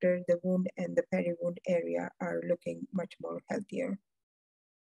 week after, the wound and the peri-wound area are looking much more healthier.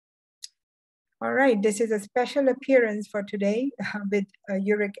 All right, this is a special appearance for today with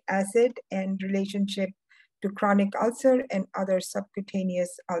uric acid and relationship to chronic ulcer and other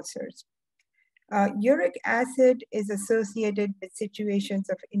subcutaneous ulcers. Uric acid is associated with situations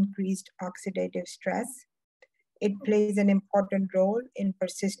of increased oxidative stress. It plays an important role in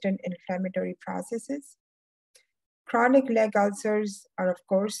persistent inflammatory processes. Chronic leg ulcers are, of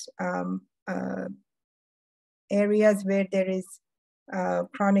course, areas where there is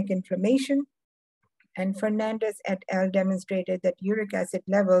chronic inflammation. And Fernandez et al. Demonstrated that uric acid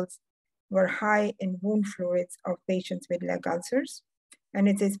levels were high in wound fluids of patients with leg ulcers. And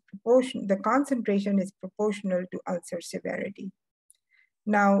it is the concentration is proportional to ulcer severity.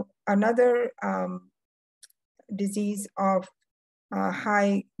 Now, another disease of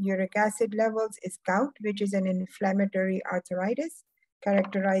high uric acid levels is gout, which is an inflammatory arthritis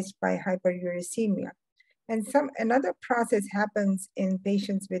characterized by hyperuricemia. And another process happens in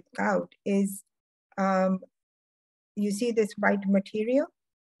patients with gout is you see this white material.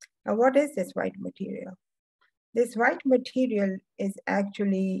 Now, what is this white material? This white material is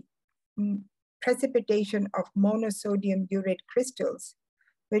actually precipitation of monosodium urate crystals,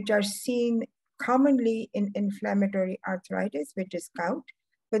 which are seen commonly in inflammatory arthritis, which is gout.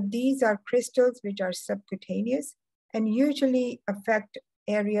 But these are crystals which are subcutaneous and usually affect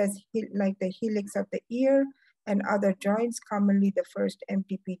areas like the helix of the ear and other joints, commonly the first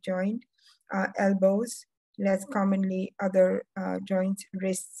MTP joint, elbows, less commonly other joints,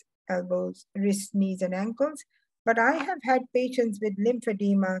 wrists, elbows, wrists, knees, and ankles. But I have had patients with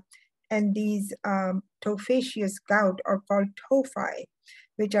lymphedema and these tophaceous gout, or called tophi,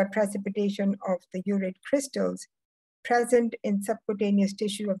 which are precipitation of the urate crystals present in subcutaneous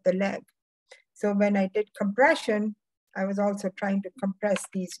tissue of the leg. So when I did compression, I was also trying to compress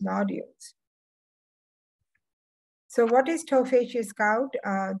these nodules. So what is tophaceous gout?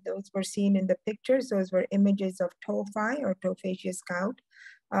 Those were seen in the pictures. Those were images of tophi or tophaceous gout.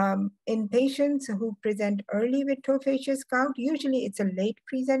 In patients who present early with tophaceous gout, usually it's a late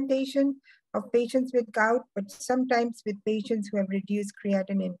presentation of patients with gout, but sometimes with patients who have reduced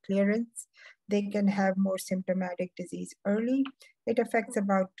creatinine clearance, they can have more symptomatic disease early. It affects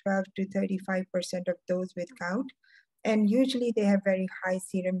about 12 to 35% of those with gout. And usually they have very high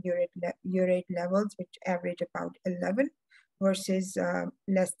serum urate levels, which average about 11 versus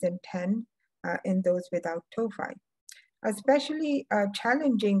less than 10 in those without tophi. Especially a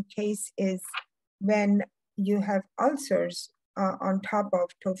challenging case is when you have ulcers on top of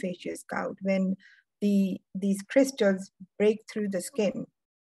tophaceous gout, when these crystals break through the skin.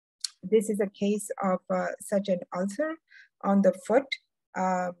 This is a case of such an ulcer on the foot.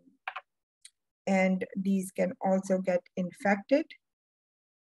 And these can also get infected.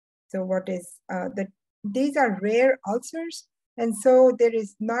 So what is these are rare ulcers, and so there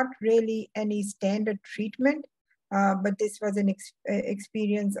is not really any standard treatment, but this was an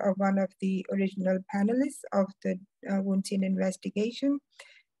experience of one of the original panelists of the wound scene investigation,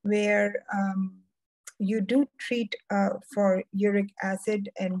 where you do treat for uric acid,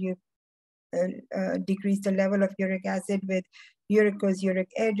 and you decrease the level of uric acid with uricose-uric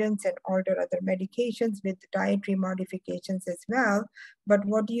agents and alter other medications with dietary modifications as well. But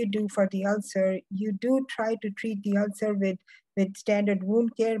what do you do for the ulcer? You do try to treat the ulcer with standard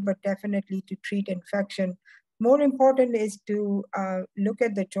wound care, but definitely to treat infection. More important is to look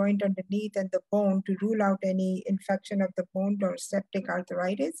at the joint underneath and the bone to rule out any infection of the bone or septic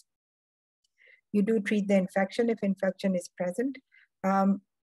arthritis. You do treat the infection if infection is present.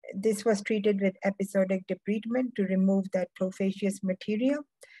 This was treated with episodic debridement to remove that tophaceous material.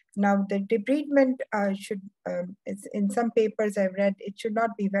 Now, the debridement should, in some papers I've read, it should not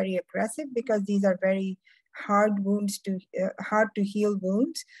be very aggressive because these are very hard wounds hard to heal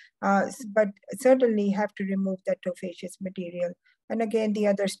wounds, but certainly have to remove that tophaceous material. And again, the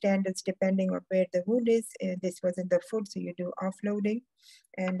other standards, depending on where the wound is, this was in the foot, so you do offloading.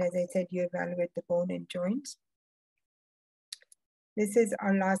 And as I said, you evaluate the bone and joints. This is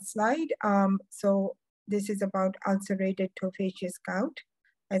our last slide. So this is about ulcerated tophaceous gout.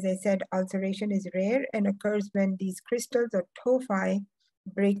 As I said, ulceration is rare and occurs when these crystals or tophi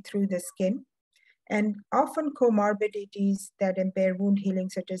break through the skin. And often comorbidities that impair wound healing,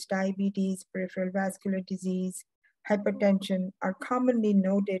 such as diabetes, peripheral vascular disease, hypertension, are commonly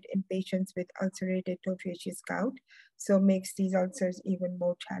noted in patients with ulcerated tophaceous gout, so makes these ulcers even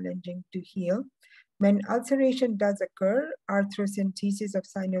more challenging to heal. When ulceration does occur, arthrocentesis of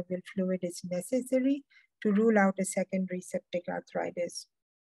synovial fluid is necessary to rule out a secondary septic arthritis.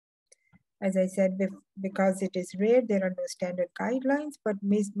 As I said, because it is rare, there are no standard guidelines, but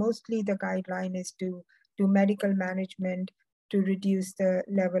mostly the guideline is to do medical management to reduce the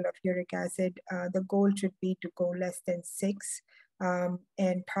level of uric acid. The goal should be to go less than 6,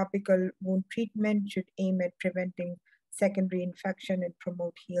 and topical wound treatment should aim at preventing secondary infection and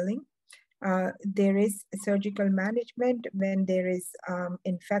promote healing. There is surgical management when there is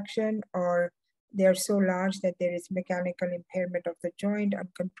infection or they are so large that there is mechanical impairment of the joint,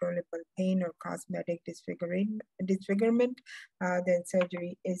 uncontrollable pain, or cosmetic disfigurement, then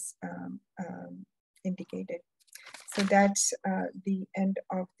surgery is indicated. So that's the end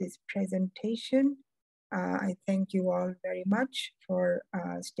of this presentation. I thank you all very much for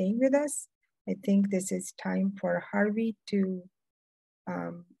staying with us. I think this is time for Harvey to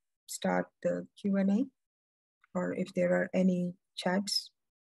start the Q&A, or if there are any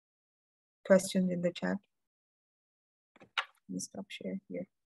questions in the chat. Let me stop share here.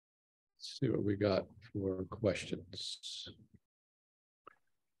 Let's see what we got for questions.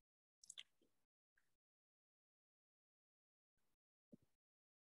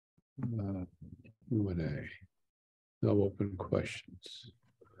 Q&A. No open questions.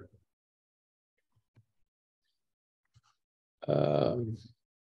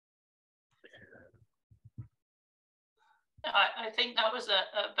 I think that was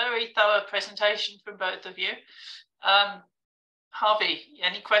a very thorough presentation from both of you. Harvey,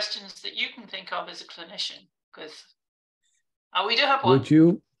 any questions that you can think of as a clinician? Because we do have one. Would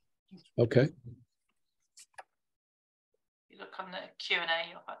you? Okay. You look on the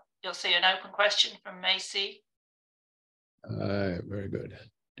Q&A, you'll see an open question from Macy. Very good.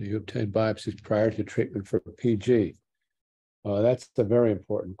 Do you obtain biopsies prior to treatment for PG? That's a very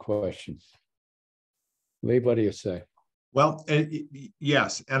important question. Lee, what do you say? Well,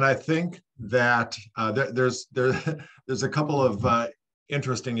 yes, and I think that there's a couple of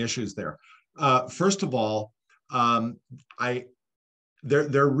interesting issues there. First of all,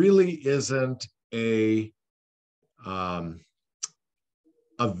 there really isn't a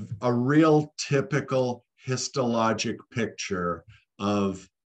real typical histologic picture of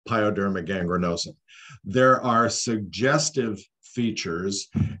pyoderma gangrenosum. There are suggestive features,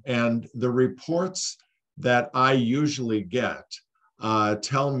 and the reports that I usually get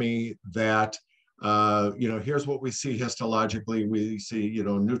tell me that, here's what we see histologically. We see,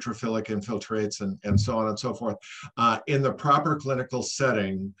 neutrophilic infiltrates and so on and so forth. In the proper clinical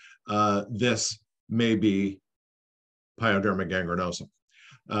setting, this may be pyoderma gangrenosum.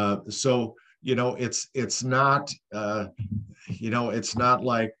 So, it's not, it's not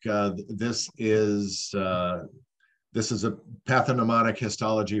like this is a pathognomonic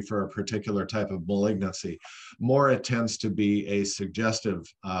histology for a particular type of malignancy. More, it tends to be a suggestive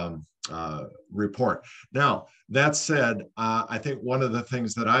report. Now, that said, I think one of the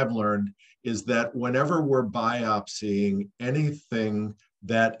things that I've learned is that whenever we're biopsying anything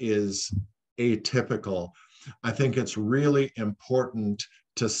that is atypical, I think it's really important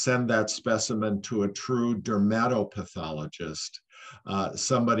to send that specimen to a true dermatopathologist,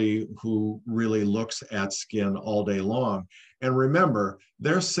 somebody who really looks at skin all day long. And remember,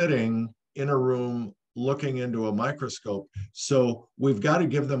 they're sitting in a room looking into a microscope. So we've got to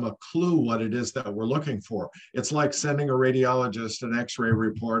give them a clue what it is that we're looking for. It's like sending a radiologist an x-ray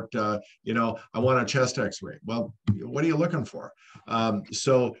report, I want a chest x-ray. Well, what are you looking for?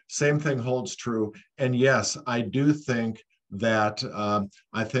 So same thing holds true. And yes, I do think that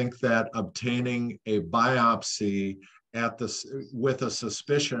obtaining a biopsy with a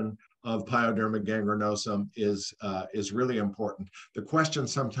suspicion of pyoderma gangrenosum is really important. The question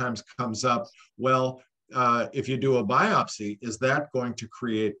sometimes comes up, well, if you do a biopsy, is that going to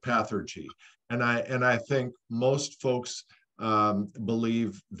create pathergy? And I think most folks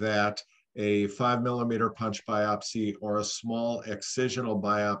believe that a 5mm punch biopsy or a small excisional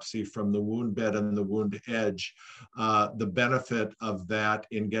biopsy from the wound bed and the wound edge, the benefit of that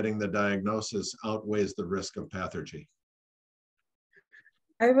in getting the diagnosis outweighs the risk of pathergy.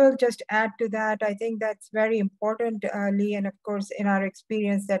 I will just add to that. I think that's very important, Lee. And of course, in our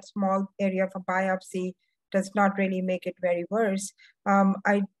experience, that small area of a biopsy does not really make it very worse.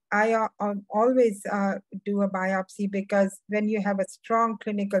 I always do a biopsy because when you have a strong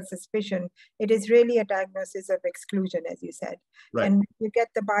clinical suspicion, it is really a diagnosis of exclusion, as you said. Right. And you get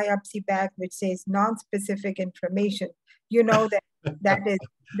the biopsy back, which says non-specific inflammation. You know that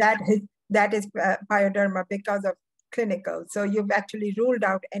is pyoderma because of clinical. So you've actually ruled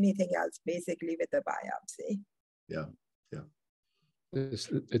out anything else basically with the biopsy. Yeah.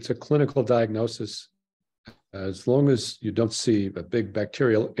 It's a clinical diagnosis. As long as you don't see a big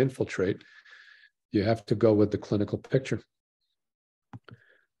bacterial infiltrate, you have to go with the clinical picture.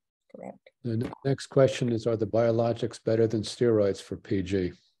 Correct. The next question is, are the biologics better than steroids for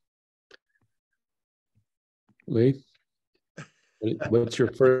PG? Lee, what's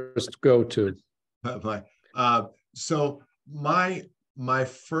your first go-to? So my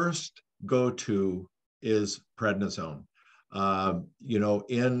first go-to is prednisone.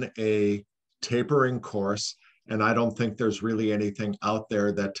 In a tapering course. And I don't think there's really anything out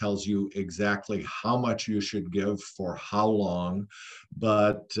there that tells you exactly how much you should give for how long.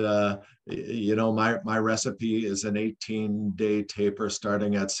 But, you know, my recipe is an 18-day taper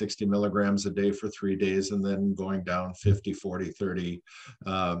starting at 60 milligrams a day for 3 days and then going down 50, 40, 30,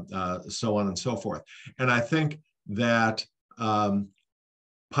 so on and so forth. And I think that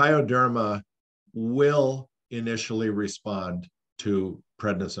pyoderma will initially respond to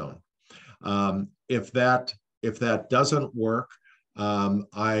prednisone. If that doesn't work, that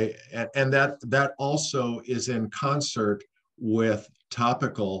also is in concert with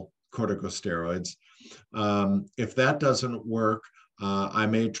topical corticosteroids. If that doesn't work, I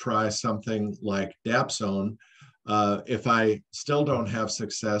may try something like dapsone. If I still don't have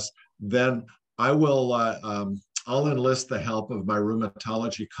success, then I will I'll enlist the help of my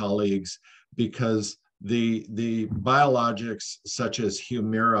rheumatology colleagues, because the biologics such as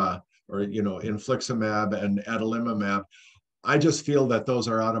Humira, or, you know, infliximab and adalimumab, I just feel that those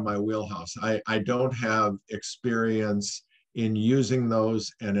are out of my wheelhouse. I don't have experience in using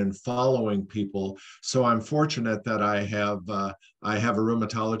those and in following people. So I'm fortunate that I have a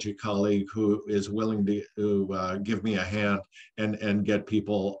rheumatology colleague who is willing to give me a hand and get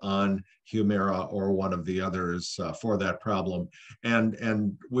people on Humira or one of the others for that problem.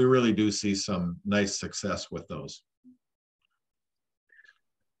 And we really do see some nice success with those.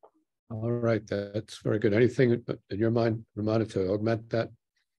 All right, that's very good. Anything in your mind, Rummana, to augment that?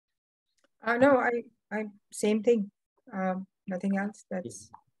 No, I same thing. Nothing else.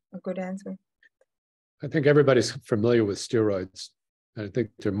 That's a good answer. I think everybody's familiar with steroids. And I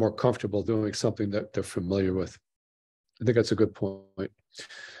think they're more comfortable doing something that they're familiar with. I think that's a good point.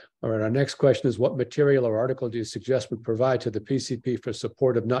 All right, our next question is, what material or article do you suggest we provide to the PCP for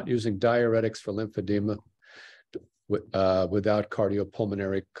support of not using diuretics for lymphedema without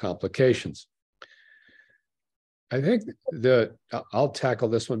cardiopulmonary complications? I think I'll tackle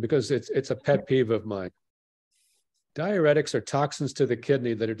this one because it's a pet peeve of mine. Diuretics are toxins to the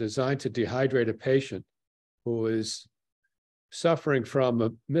kidney that are designed to dehydrate a patient who is suffering from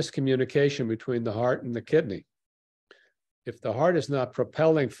a miscommunication between the heart and the kidney. If the heart is not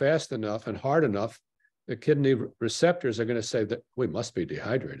propelling fast enough and hard enough, the kidney receptors are going to say that we must be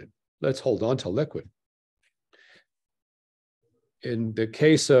dehydrated. Let's hold on to liquid. In the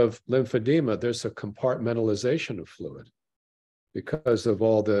case of lymphedema, there's a compartmentalization of fluid because of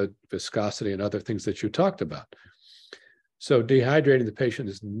all the viscosity and other things that you talked about. So dehydrating the patient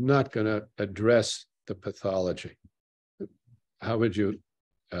is not going to address the pathology. How would you,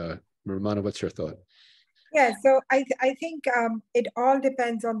 Rummana, what's your thought? Yeah, so I think it all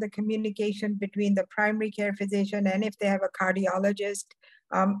depends on the communication between the primary care physician, and if they have a cardiologist,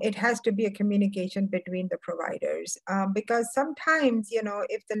 it has to be a communication between the providers, because sometimes, you know,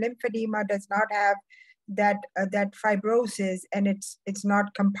 if the lymphedema does not have that fibrosis and it's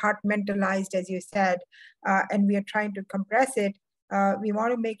not compartmentalized, as you said, and we are trying to compress it, we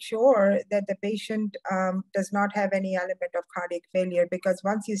want to make sure that the patient does not have any element of cardiac failure, because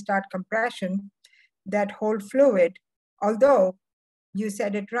once you start compression, that whole fluid, although you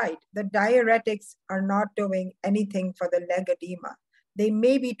said it right, the diuretics are not doing anything for the leg edema. They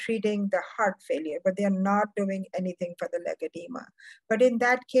may be treating the heart failure, but they are not doing anything for the leg edema. But in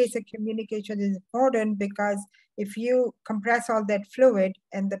that case, a communication is important, because if you compress all that fluid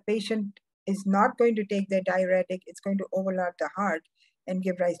and the patient is not going to take the diuretic, it's going to overload the heart and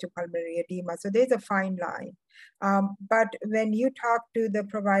give rise to pulmonary edema. So there's a fine line. But when you talk to the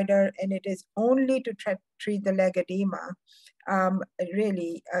provider and it is only to treat the leg edema,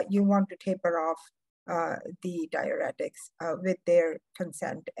 really, you want to taper off the diuretics with their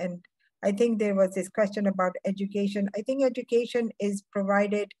consent. And I think there was this question about education. I think education is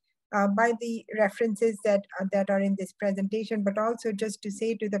provided by the references that are in this presentation, but also just to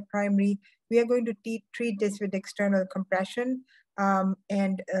say to the primary, we are going to treat this with external compression.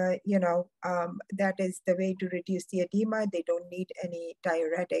 You know, that is the way to reduce the edema. They don't need any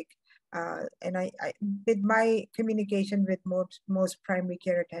diuretic. And I with my communication with most primary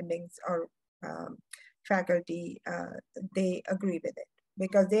care attendings or faculty, they agree with it,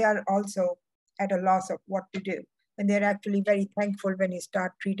 because they are also at a loss of what to do. And they're actually very thankful when you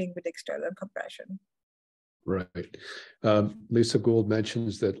start treating with external compression. Right. Lisa Gould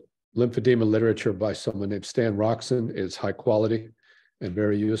mentions that lymphedema literature by someone named Stan Roxon is high quality and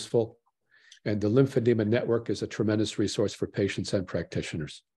very useful. And the Lymphedema Network is a tremendous resource for patients and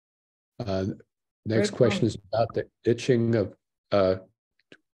practitioners. Next question is about the itching of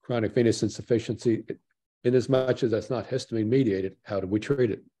chronic venous insufficiency. In as much as that's not histamine mediated, how do we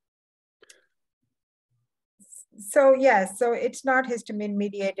treat it? So yes, so it's not histamine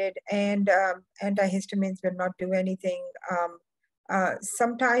mediated, and antihistamines will not do anything.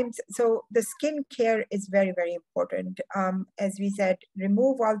 Sometimes, so the skin care is very, very important. As we said,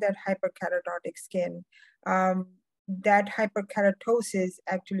 remove all that hyperkeratotic skin. That hyperkeratosis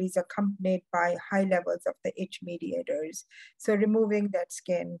actually is accompanied by high levels of the itch mediators. So removing that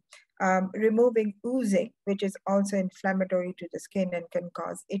skin, removing oozing, which is also inflammatory to the skin and can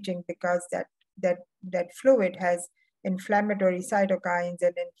cause itching, because that fluid has inflammatory cytokines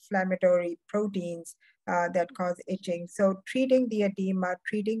and inflammatory proteins that cause itching. So treating the edema,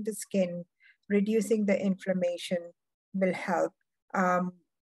 treating the skin, reducing the inflammation will help.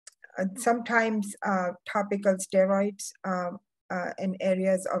 Sometimes topical steroids in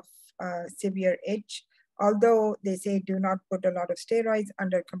areas of severe itch, although they say do not put a lot of steroids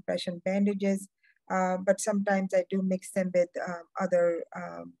under compression bandages, but sometimes I do mix them with other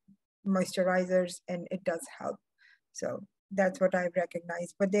moisturizers, and it does help. So that's what I've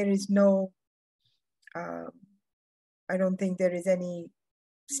recognized, but there is no, I don't think there is any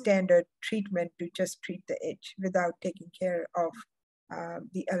standard treatment to just treat the itch without taking care of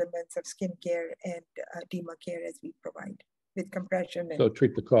the elements of skin care and edema care as we provide with compression. So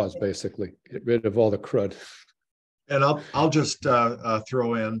treat the cause, basically, get rid of all the crud. And I'll just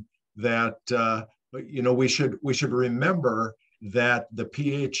throw in that we should remember that the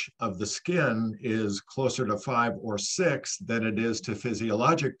pH of the skin is closer to 5 or 6 than it is to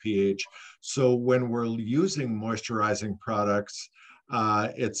physiologic pH. So when we're using moisturizing products,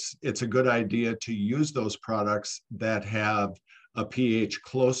 it's a good idea to use those products that have a pH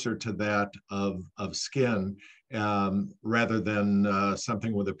closer to that of skin, rather than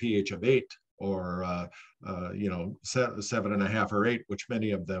something with a pH of 8 or 7.5 or 8, which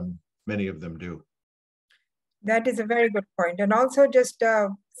many of them do. That is a very good point. And also just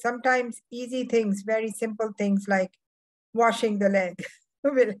sometimes easy things, very simple things like washing the leg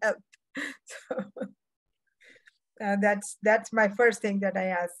will help. So that's my first thing that I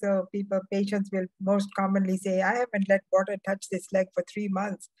ask. So patients will most commonly say, I haven't let water touch this leg for 3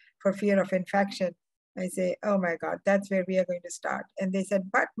 months for fear of infection. I say, oh my God, that's where we are going to start. And they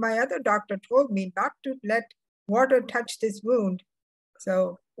said, but my other doctor told me not to let water touch this wound.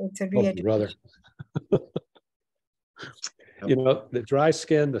 So it's a re-education. The dry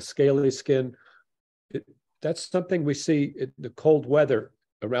skin, the scaly skin, that's something we see in the cold weather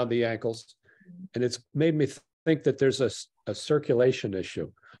around the ankles. And it's made me think that there's a circulation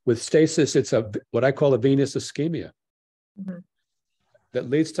issue. With stasis, it's what I call a venous ischemia that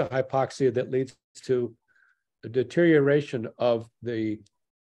leads to hypoxia, that leads to a deterioration of the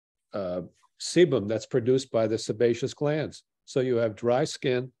sebum that's produced by the sebaceous glands. So you have dry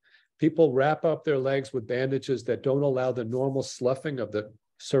skin. People wrap up their legs with bandages that don't allow the normal sloughing of the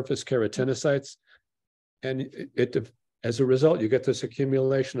surface keratinocytes. And as a result, you get this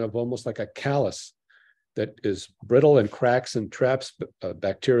accumulation of almost like a callus that is brittle and cracks and traps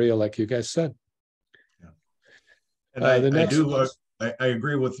bacteria, like you guys said. Yeah. And I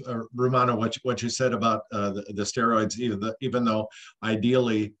agree with Rummana, what you said about the steroids, even though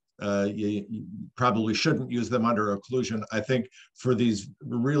ideally you probably shouldn't use them under occlusion. I think for these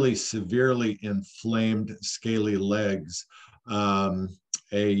really severely inflamed scaly legs,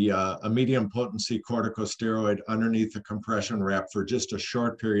 a medium potency corticosteroid underneath the compression wrap for just a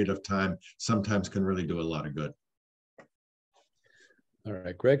short period of time sometimes can really do a lot of good. All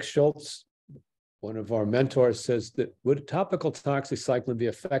right, Greg Schultz, one of our mentors, says that would topical doxycycline be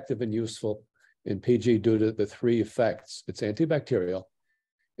effective and useful in PG due to the 3 effects? It's antibacterial,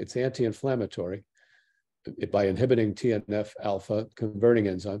 it's anti-inflammatory by inhibiting TNF alpha converting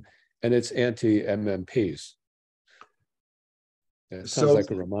enzyme, and it's anti-MMPs. It sounds like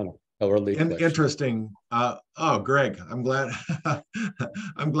a Rummana or a lead question. Interesting. Greg, I'm glad.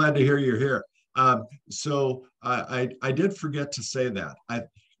 I'm glad to hear you're here. So I did forget to say that.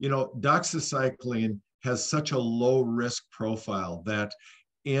 Doxycycline has such a low risk profile that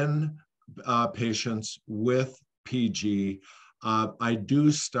in patients with PG, I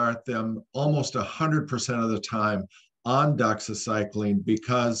do start them almost 100% of the time on doxycycline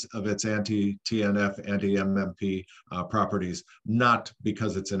because of its anti-TNF, anti-MMP properties, not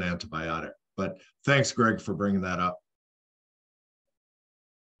because it's an antibiotic. But thanks, Greg, for bringing that up.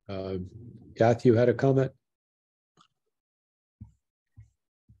 Gath, you had a comment?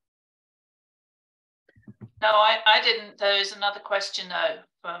 No, I didn't. There is another question though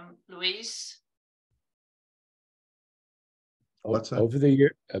from Louise. What's that? Over the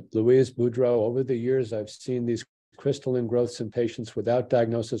year, Louise Boudreau, over the years, I've seen these crystalline growths in patients without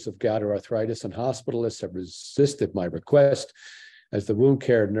diagnosis of gout or arthritis, and hospitalists have resisted my request as the wound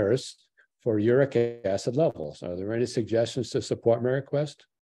care nurse for uric acid levels. Are there any suggestions to support my request?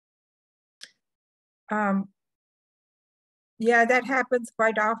 Yeah, that happens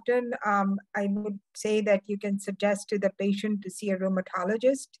quite often. I would say that you can suggest to the patient to see a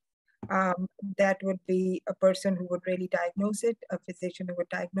rheumatologist. That would be a person who would really diagnose it, a physician who would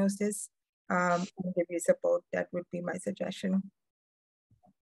diagnose this, and give you support. That would be my suggestion.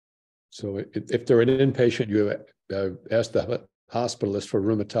 So if they're an inpatient, you ask the hospitalist for a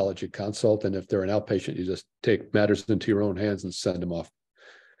rheumatology consult, and if they're an outpatient, you just take matters into your own hands and send them off.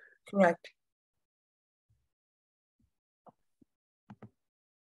 Correct.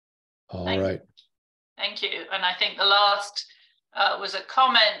 All right. Thank you. And I think the last was a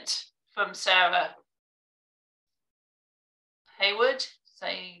comment from Sarah Hayward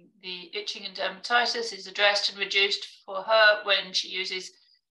saying the itching and dermatitis is addressed and reduced for her when she uses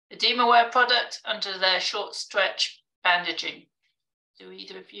edema wear product under their short stretch bandaging. Do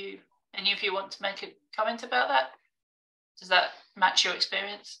any of you want to make a comment about that? Does that match your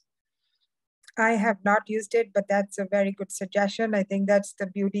experience? I have not used it, but that's a very good suggestion. I think that's the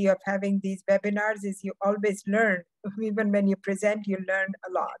beauty of having these webinars is you always learn. Even when you present, you learn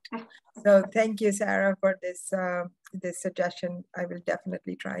a lot. So thank you, Sarah, for this, this suggestion. I will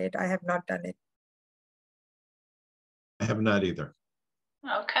definitely try it. I have not done it. I have not either.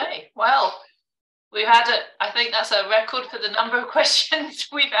 Okay, well, we've had I think that's a record for the number of questions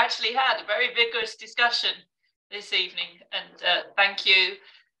we've actually had. A very vigorous discussion this evening. And thank you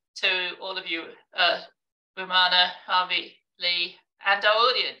to all of you, Rummana, Harvey, Lee, and our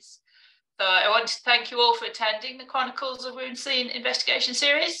audience. So I want to thank you all for attending the Chronicles of Wound Scene Investigation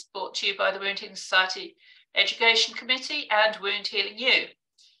Series, brought to you by the Wound Healing Society Education Committee and Wound Healing U.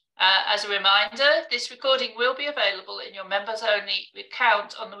 As a reminder, this recording will be available in your members-only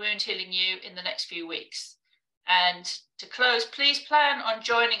account on the Wound Healing U in the next few weeks. And to close, please plan on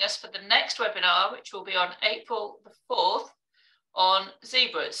joining us for the next webinar, which will be on April the 4th, on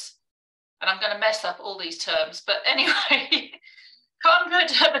zebras. And I'm going to mess up all these terms, but anyway,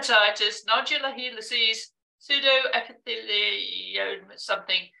 chondrodermatitis, nodular helices, pseudoepithelioma,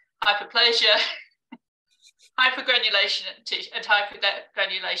 something, hyperplasia, hypergranulation and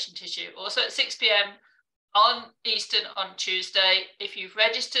hypergranulation tissue. Also at 6 p.m. on Eastern on Tuesday. If you've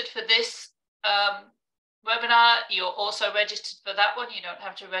registered for this webinar, you're also registered for that one. You don't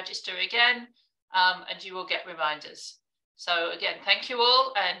have to register again, and you will get reminders. So again, thank you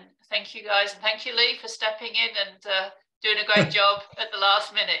all, and thank you guys, and thank you, Lee, for stepping in and doing a great job at the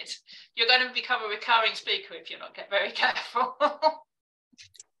last minute. You're going to become a recurring speaker if you're not very careful.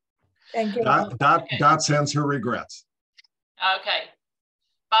 Thank you. Dot sends her regrets. Okay.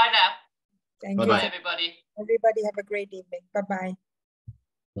 Bye now. Thank Bye-bye. you. Bye, everybody. Everybody have a great evening. Bye-bye.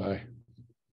 Bye.